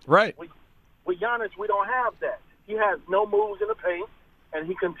game. Right. With Giannis, we don't have that. He has no moves in the paint, and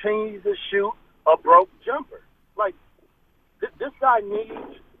he continues to shoot a broke jumper. Like, this guy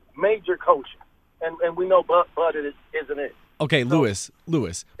needs major coaching, and we know Bud isn't it. Okay, Lewis.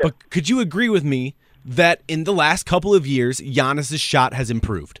 But could you agree with me that in the last couple of years, Giannis's shot has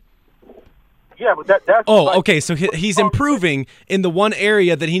improved? Yeah, but that's... okay, so he's improving in the one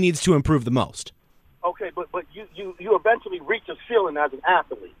area that he needs to improve the most. Okay, but you eventually reach a ceiling as an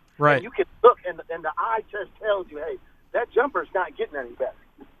athlete. Right. And you can look, and the eye test tells you, hey, that jumper's not getting any better.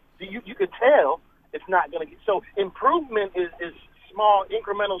 You can tell it's not going to get... So improvement is small,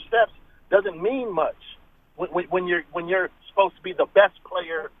 incremental steps, doesn't mean much when you're supposed to be the best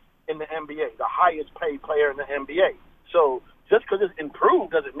player in the NBA, the highest paid player in the NBA. So just because it's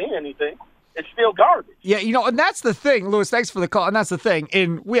improved doesn't mean anything. It's still garbage. Yeah, and that's the thing, Lewis, thanks for the call. And that's the thing.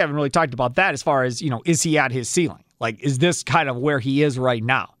 And we haven't really talked about that as far as, is he at his ceiling? Like, is this kind of where he is right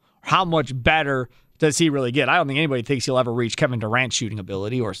now? How much better does he really get? I don't think anybody thinks he'll ever reach Kevin Durant's shooting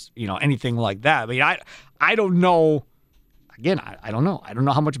ability or, anything like that. I mean, I don't know. again, I don't know. I don't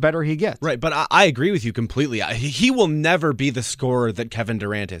know how much better he gets. Right, but I agree with you completely. He will never be the scorer that Kevin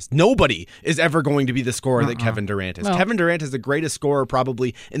Durant is. Nobody is ever going to be the scorer that Kevin Durant is. No. Kevin Durant is the greatest scorer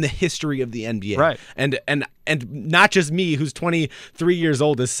probably in the history of the NBA. Right. And not just me, who's 23 years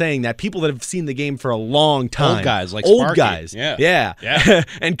old, is saying that. People that have seen the game for a long time. Old guys like Old Sparky. guys. Yeah.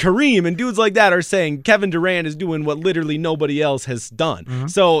 And Kareem and dudes like that are saying Kevin Durant is doing what literally nobody else has done.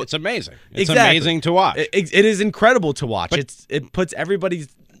 So it's amazing. It's exactly. amazing to watch. It is incredible to watch. It puts everybody's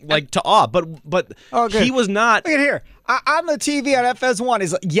to awe. But he was not. Look at here. On the TV on FS1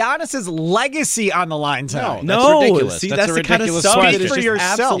 is Giannis's legacy on the line tonight. No, that's ridiculous. See, that's that's a the kind of ridiculous stuff question. that is For just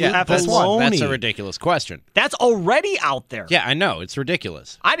yourself, absolute FS1. That's a ridiculous question. That's already out there. Yeah, I know. It's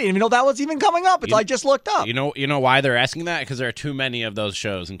ridiculous. I didn't even know that was even coming up until I just looked up. You know why they're asking that? Because there are too many of those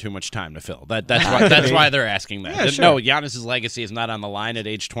shows and too much time to fill. That's why they're asking that. Yeah, sure. No, Giannis's legacy is not on the line at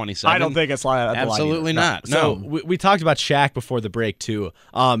age 27. I don't think it's on the line. Absolutely not. So No. we talked about Shaq before the break too.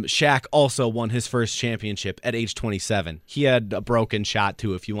 Shaq also won his first championship at age 27. He had a broken shot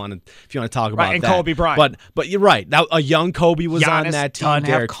too. If you want to talk about and that. Kobe Bryant. But you're right. Now a young Kobe was Giannis on that team. doesn't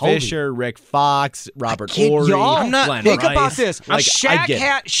have Derek Kobe. Fisher, Rick Fox, Robert Kid, Horry. y'all, Glenn think Rice. about this. Like, I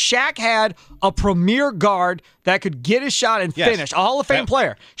get it. Shaq had a premier guard that could get his shot and finish. A Hall of Fame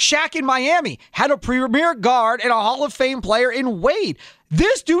player. Shaq in Miami had a premier guard and a Hall of Fame player in Wade.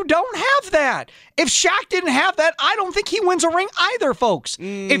 This dude don't have that. If Shaq didn't have that, I don't think he wins a ring either, folks.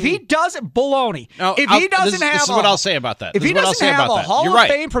 If he doesn't, baloney. No, if he doesn't have, this is what I'll say about that. If he doesn't have a Hall of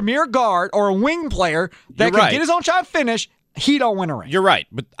Fame premier guard or a wing player that can get his own shot and finish, he don't win a ring. You're right,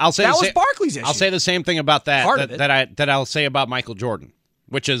 but I'll say that was Barkley's issue. I'll say the same thing about Part of it. that I'll say about Michael Jordan,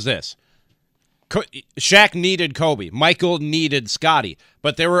 which is this. Shaq needed Kobe. Michael needed Scottie.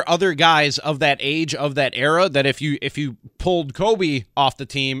 But there were other guys of that age, of that era, that if you pulled Kobe off the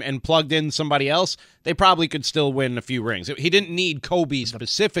team and plugged in somebody else, they probably could still win a few rings. He didn't need Kobe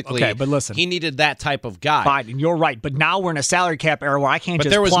specifically. Okay, but listen. He needed that type of guy. Fine, and you're right. But now we're in a salary cap era where I can't But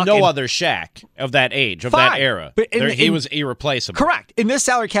just there was plug no in. other Shaq of that age, of that era. But He was irreplaceable. Correct. In this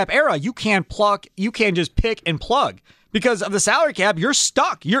salary cap era, you can't just pick and plug. Because of the salary cap, you're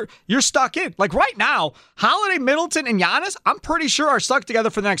stuck. You're stuck in. Like right now, Holiday, Middleton, and Giannis, I'm pretty sure are stuck together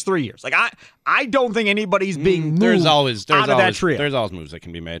for the next 3 years. Like I don't think anybody's being moved out of that trio. There's always moves that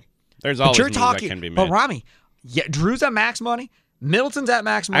can be made. There's always moves that can be made. But Rami, Drew's at max money. Middleton's at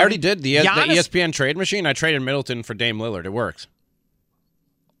max money. I already did the Giannis, ESPN trade machine. I traded Middleton for Dame Lillard. It works.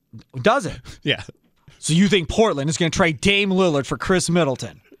 Does it? Yeah. So you think Portland is going to trade Dame Lillard for Chris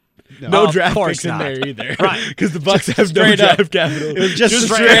Middleton? No draft picks in there either. Right. Because the Bucks have no draft capital. It was just a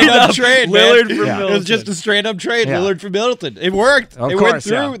straight up trade. Lillard for Middleton. It was just a straight up trade. Lillard for Middleton. It worked. It went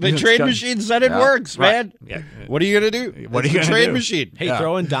through. The trade machine said it works, man. Yeah. What are you going to do? What are you going to do? Trade machine. Hey,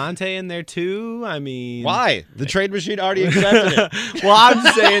 throwing Dante in there too? I mean... Why? The trade machine already accepted it. Well, I'm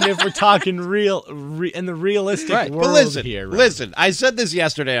saying if we're talking in the realistic world but here. Right? Listen, I said this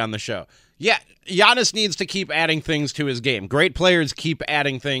yesterday on the show. Yeah, Giannis needs to keep adding things to his game. Great players keep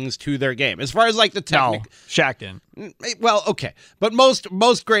adding things to their game. As far as like the technique, Shaq didn't. Well, okay, but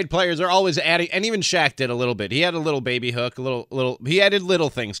most great players are always adding, and even Shaq did a little bit. He had a little baby hook, a little. He added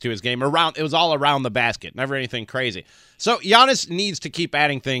little things to his game. It was all around the basket, never anything crazy. So Giannis needs to keep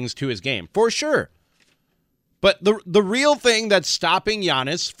adding things to his game for sure. But the real thing that's stopping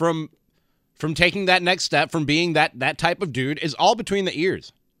Giannis from taking that next step, from being that type of dude, is all between the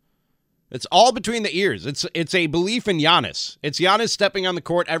ears. It's all between the ears. It's a belief in Giannis. It's Giannis stepping on the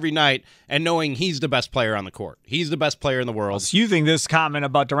court every night and knowing he's the best player on the court. He's the best player in the world. So you think this comment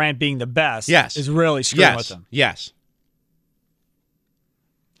about Durant being the best is really screwing with him? Yes.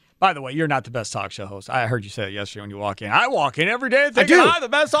 By the way, you're not the best talk show host. I heard you say it yesterday when you walk in. I walk in every day thinking I'm the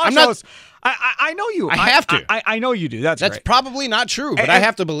best talk show host. I know you. I have to. I know you do. That's great. Probably not true, but I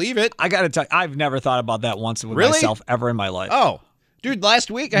have to believe it. I got to tell you, I've never thought about that once with myself ever in my life. Oh. Dude, last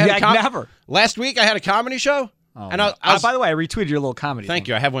week I had never. Last week I had a comedy show. Oh, and by the way, I retweeted your little comedy. Thank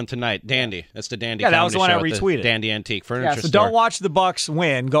you. I have one tonight. Dandy. That's the Dandy. Yeah, that comedy was the one show I at the retweeted. Dandy Antique Furniture So Store. don't watch the Bucks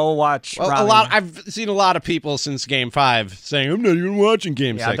win. Go watch. Well, I've seen a lot of people since Game 5 saying I'm not even watching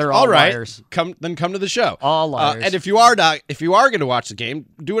Game 6. They're all right. liars. Come to the show. All liars. And if you are going to watch the game,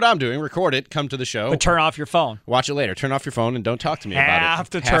 do what I'm doing. Record it. Come to the show. But turn off your phone. Watch it later. Turn off your phone and don't talk to me about it. Have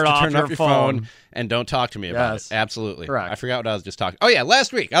to turn off your phone and don't talk to me about it. Absolutely. Correct. I forgot what I was just talking. Oh yeah,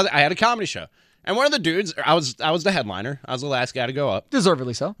 last week I had a comedy show. And one of the dudes, I was the headliner. I was the last guy to go up.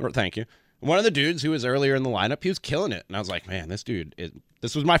 Deservedly so. Thank you. One of the dudes who was earlier in the lineup, he was killing it. And I was like, man, this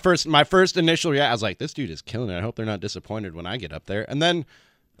was my first initial reaction. I was like, this dude is killing it. I hope they're not disappointed when I get up there. And then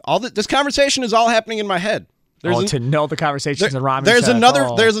this conversation is all happening in my head. To know the conversations that Rami there's said.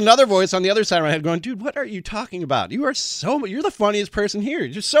 There's another voice on the other side of my head going, dude, what are you talking about? You're the funniest person here.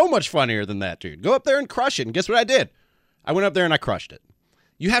 You're so much funnier than that, dude. Go up there and crush it. And guess what I did? I went up there and I crushed it.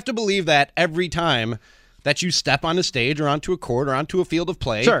 You have to believe that every time that you step on a stage or onto a court or onto a field of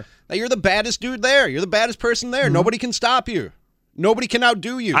play, sure, that you're the baddest dude there. You're the baddest person there. Mm-hmm. Nobody can stop you. Nobody can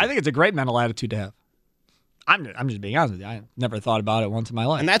outdo you. I think it's a great mental attitude to have. I'm just being honest with you. I never thought about it once in my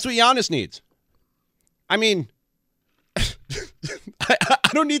life. And that's what Giannis needs. I mean, I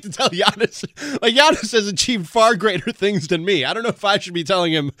don't need to tell Giannis. Like, Giannis has achieved far greater things than me. I don't know if I should be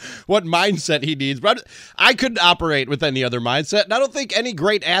telling him what mindset he needs, but I couldn't operate with any other mindset, and I don't think any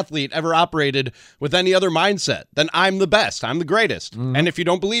great athlete ever operated with any other mindset than I'm the best, I'm the greatest. Mm-hmm. And if you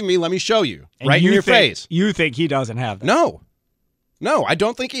don't believe me, let me show you. And right in your face. You think he doesn't have that? No, I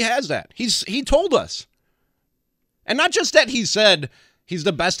don't think he has that. He told us. And not just that he said he's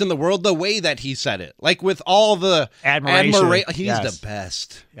the best in the world, the way that he said it. Like with all the admiration. He's the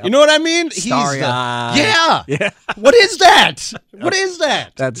best. Yep. You know what I mean? Yeah. What is that? What is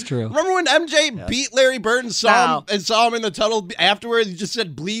that? That's true. Remember when MJ beat Larry Bird and saw him in the tunnel afterwards? He just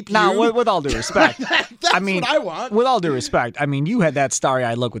said, bleep you. Now, with all due respect. That's what I want. With all due respect, I mean, you had that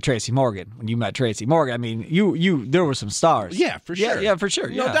starry-eyed look with Tracy Morgan when you met Tracy Morgan. I mean, there were some stars. Yeah, for sure. Yeah, for sure.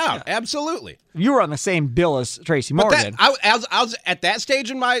 No doubt. Yeah. Absolutely. You were on the same bill as Tracy Morgan. I was at that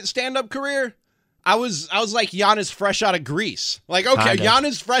stage in my stand-up career. I was like Giannis fresh out of Greece. Like, okay,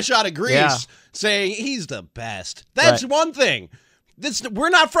 Giannis fresh out of Greece saying he's the best. That's one thing. We're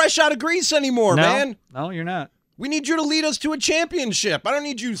not fresh out of Greece anymore, man. No, you're not. We need you to lead us to a championship. I don't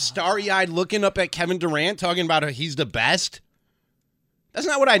need you starry-eyed looking up at Kevin Durant talking about how he's the best. That's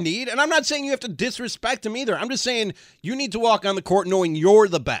not what I need. And I'm not saying you have to disrespect him either. I'm just saying you need to walk on the court knowing you're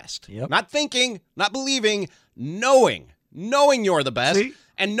the best. Yep. Not thinking, not believing, knowing you're the best. See?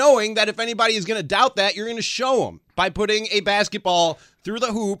 And knowing that if anybody is going to doubt that, you're going to show them by putting a basketball through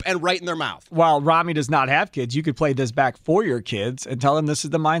the hoop and right in their mouth. While Rami does not have kids, you could play this back for your kids and tell them this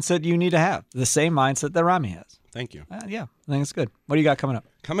is the mindset you need to have. The same mindset that Rami has. Thank you. Yeah, I think it's good. What do you got coming up?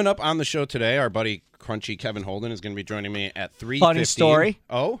 Coming up on the show today, our buddy Crunchy Kevin Holden is going to be joining me at 3:15. Funny story.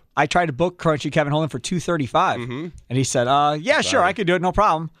 Oh? I tried to book Crunchy Kevin Holden for 2:35, and he said, yeah, sure, I could do it, no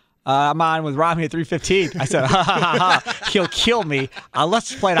problem. I'm on with Rami at 3:15. I said, he'll kill me.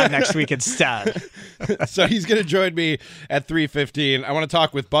 Let's play it on next week instead. So he's going to join me at 3:15. I want to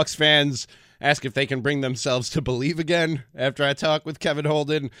talk with Bucks fans, ask if they can bring themselves to believe again after I talk with Kevin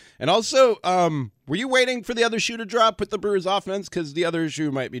Holden. And also, were you waiting for the other shoe to drop with the Brewers offense? Because the other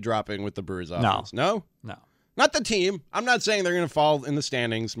shoe might be dropping with the Brewers offense. No? Not the team. I'm not saying they're going to fall in the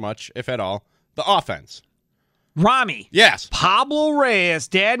standings much, if at all. The offense. Rami. Yes. Pablo Reyes,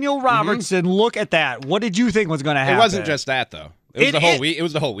 Daniel Robertson, Look at that. What did you think was going to happen? It wasn't just that, though. It was the whole week. It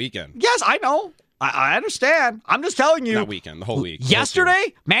was the whole weekend. Yes, I know. I understand. I'm just telling you. Not weekend, the whole week.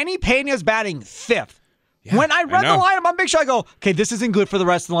 Yesterday, Manny Pena's batting 5th. Yeah, when I read the lineup, I'm big sure I go, okay, this isn't good for the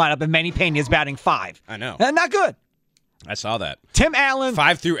rest of the lineup, and Manny Pena is batting 5. I know. Not good. I saw that. Tim Allen.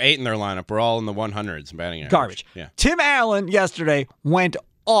 5 through 8 in their lineup. We're all in the 100s batting average. Garbage. Yeah. Tim Allen yesterday went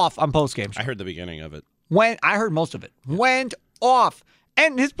off on postgame show. I heard the beginning of it. I heard most of it. Went off.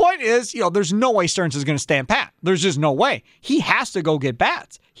 And his point is, there's no way Stearns is going to stand pat. There's just no way. He has to go get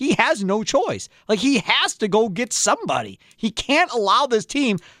bats. He has no choice. Like, he has to go get somebody. He can't allow this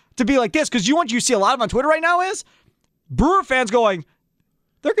team to be like this. Because what you see a lot of on Twitter right now is Brewer fans going,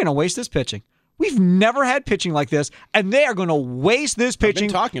 they're going to waste this pitching. We've never had pitching like this, and they are going to waste this pitching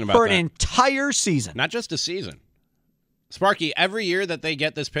for an entire season. Not just a season. Sparky, every year that they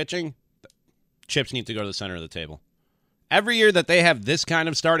get this pitching, chips need to go to the center of the table. Every year that they have this kind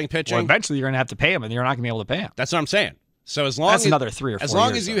of starting pitching, well, eventually you're going to have to pay them, and you're not going to be able to pay them. That's what I'm saying. So that's another 3 or 4 years. As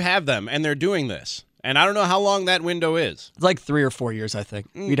long as you have them and they're doing this, and I don't know how long that window is. It's like 3 or 4 years, I think.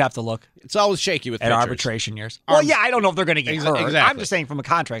 You'd have to look. It's always shaky with at pitchers. Arbitration years. Well, yeah, I don't know if they're going to get hurt. Exactly. I'm just saying from a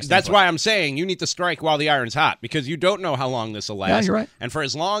contract standpoint. That's why I'm saying you need to strike while the iron's hot, because you don't know how long this will last. Yeah, you're right. And for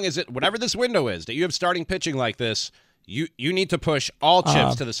as long as whatever this window is that you have starting pitching like this, you need to push all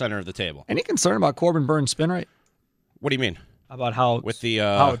chips to the center of the table. Any concern about Corbin Burns' spin rate? What do you mean? About how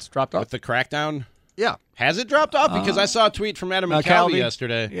it's dropped off? With the crackdown? Yeah. Has it dropped off? Because I saw a tweet from Adam McCalvy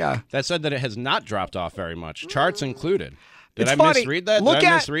yesterday that said that it has not dropped off very much. Charts included. Did I funny. misread that? Did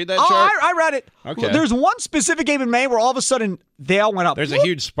I misread that chart? I read it. Okay. There's one specific game in May where all of a sudden they all went up. There's a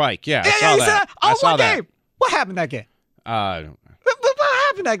huge spike. Yeah, I saw that. I saw that. Game. What happened that game? What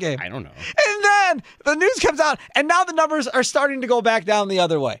happened that game? I don't know. And then the news comes out, and now the numbers are starting to go back down the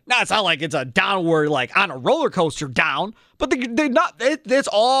other way. Now, it's not like it's a downward, like on a roller coaster down, but it's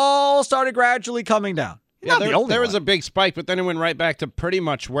all started gradually coming down. Yeah, there was a big spike, but then it went right back to pretty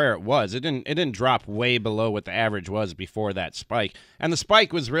much where it was. It didn't drop way below what the average was before that spike. And the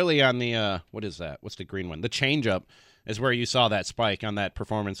spike was really on the what is that? What's the green one? The changeup is where you saw that spike on that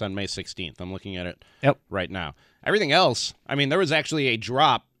performance on May 16th. I'm looking at it right now. Everything else, I mean, there was actually a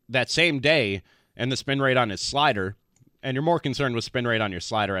drop that same day in the spin rate on his slider. And you're more concerned with spin rate on your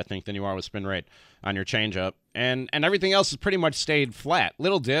slider, I think, than you are with spin rate on your changeup. And everything else has pretty much stayed flat.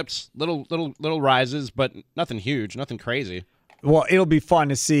 Little dips, little rises, but nothing huge, nothing crazy. Well, it'll be fun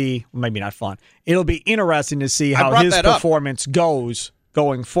to see. Maybe not fun. It'll be interesting to see how his performance goes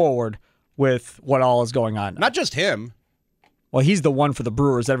going forward with what all is going on. Not just him. Well, he's the one for the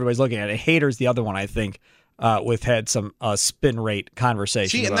Brewers everybody's looking at. Hader's the other one, I think. We've had some spin rate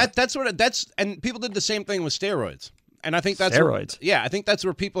conversations. See, and and people did the same thing with steroids. And I think that's steroids. I think that's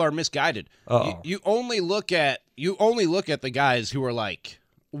where people are misguided. You only look at the guys who are like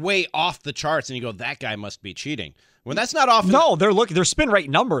way off the charts, and you go, that guy must be cheating. When that's not off. No, they're spin rate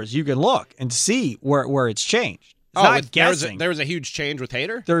numbers. You can look and see where it's changed. It's not guessing. There was a huge change with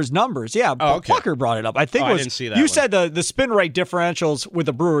Hader? There's numbers, yeah. Okay. Plucker brought it up. I think I didn't see that you one. said the spin rate differentials with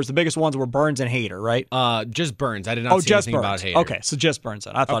the Brewers, the biggest ones were Burns and Hader, right? Just Burns. I did not see anything about Hader. Okay, so just Burns.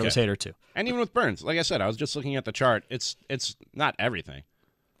 I thought it was Hader too. And even with Burns, like I said, I was just looking at the chart. It's not everything.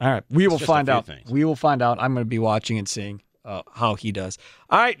 All right, we will find out. Things. We will find out. I'm going to be watching and seeing how he does.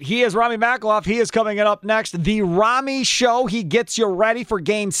 All right, he is Rami Makloff. He is coming up next. The Rami Show. He gets you ready for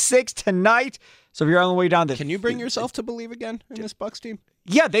Game 6 tonight. So if you're on the way down to... Can you bring yourself to believe again in this Bucs team?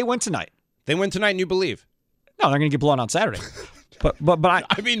 Yeah, they win tonight. They win tonight and you believe? No, they're going to get blown on Saturday. but I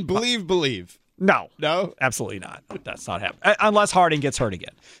mean, believe. No. No? Absolutely not. That's not happening. Unless Harden gets hurt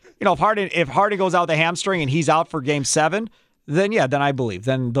again. You know, if Harden goes out with a hamstring and he's out for Game 7, then I believe.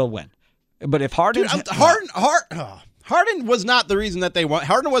 Then they'll win. But if Harden... Harden was not the reason that they won.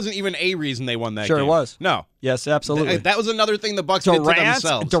 Harden wasn't even a reason they won that game. Sure it was. No. Yes, absolutely. That was another thing the Bucs did to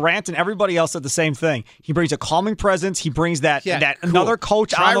themselves. Durant and everybody else did the same thing. He brings a calming presence. He brings that cool. Another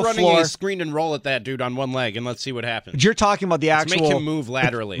coach Try on the running floor. A screen and roll at that dude on one leg, and let's see what happens. But you're talking about the actual... Let's make him move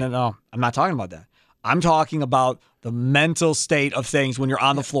laterally. No, I'm not talking about that. I'm talking about the mental state of things when you're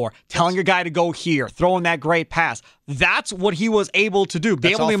on the floor, telling your guy to go here, throwing that great pass. That's what he was able to do, be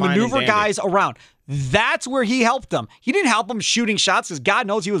able to maneuver guys around. That's where he helped them. He didn't help them shooting shots because God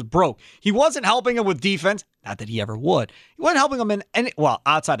knows he was broke. He wasn't helping him with defense. Not that he ever would. He wasn't helping him in any,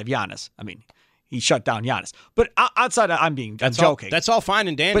 outside of Giannis. I mean, he shut down Giannis. But outside of, I'm joking. That's all fine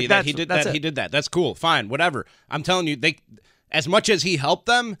and dandy that he did that. He did that. That's cool. Fine. Whatever. I'm telling you, as much as he helped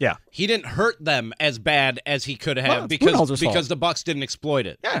them, he didn't hurt them as bad as he could have because the Bucs didn't exploit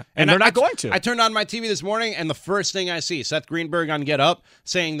it. Yeah, and they're not going to. I turned on my TV this morning, and the first thing I see, Seth Greenberg on Get Up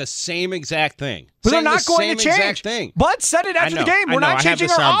saying the same exact thing. But they're not going to change. Bud said it after the game. We're not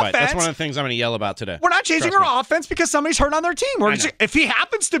changing our offense. That's one of the things I'm going to yell about today. We're not changing our offense because somebody's hurt on their team. If he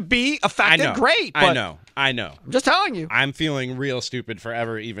happens to be affected, great. But I know. I'm just telling you. I'm feeling real stupid for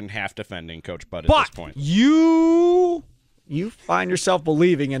ever even half defending Coach Bud at this point. You find yourself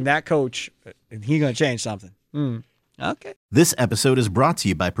believing in that coach, and he's going to change something. Okay. This episode is brought to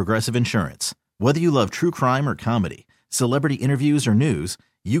you by Progressive Insurance. Whether you love true crime or comedy, celebrity interviews or news,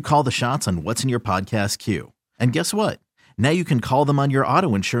 you call the shots on what's in your podcast queue. And guess what? Now you can call them on your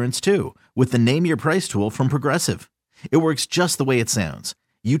auto insurance too with the Name Your Price tool from Progressive. It works just the way it sounds.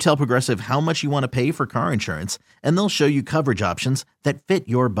 You tell Progressive how much you want to pay for car insurance, and they'll show you coverage options that fit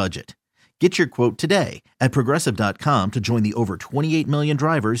your budget. Get your quote today at Progressive.com to join the over 28 million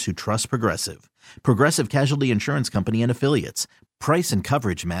drivers who trust Progressive. Progressive Casualty Insurance Company and Affiliates. Price and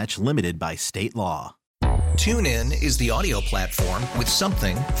coverage match limited by state law. TuneIn is the audio platform with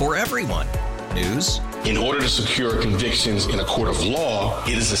something for everyone. News. In order to secure convictions in a court of law,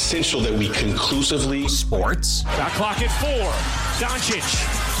 it is essential that we conclusively... Sports. Shot clock at 4.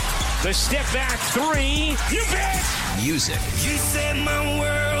 Doncic. The step back 3. You bet. Music. You set my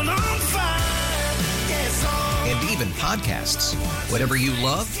world on fire. Yes, and even podcasts. Whatever you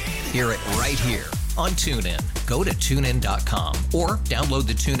love, hear it right here on TuneIn. Go to TuneIn.com or download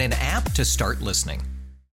the TuneIn app to start listening.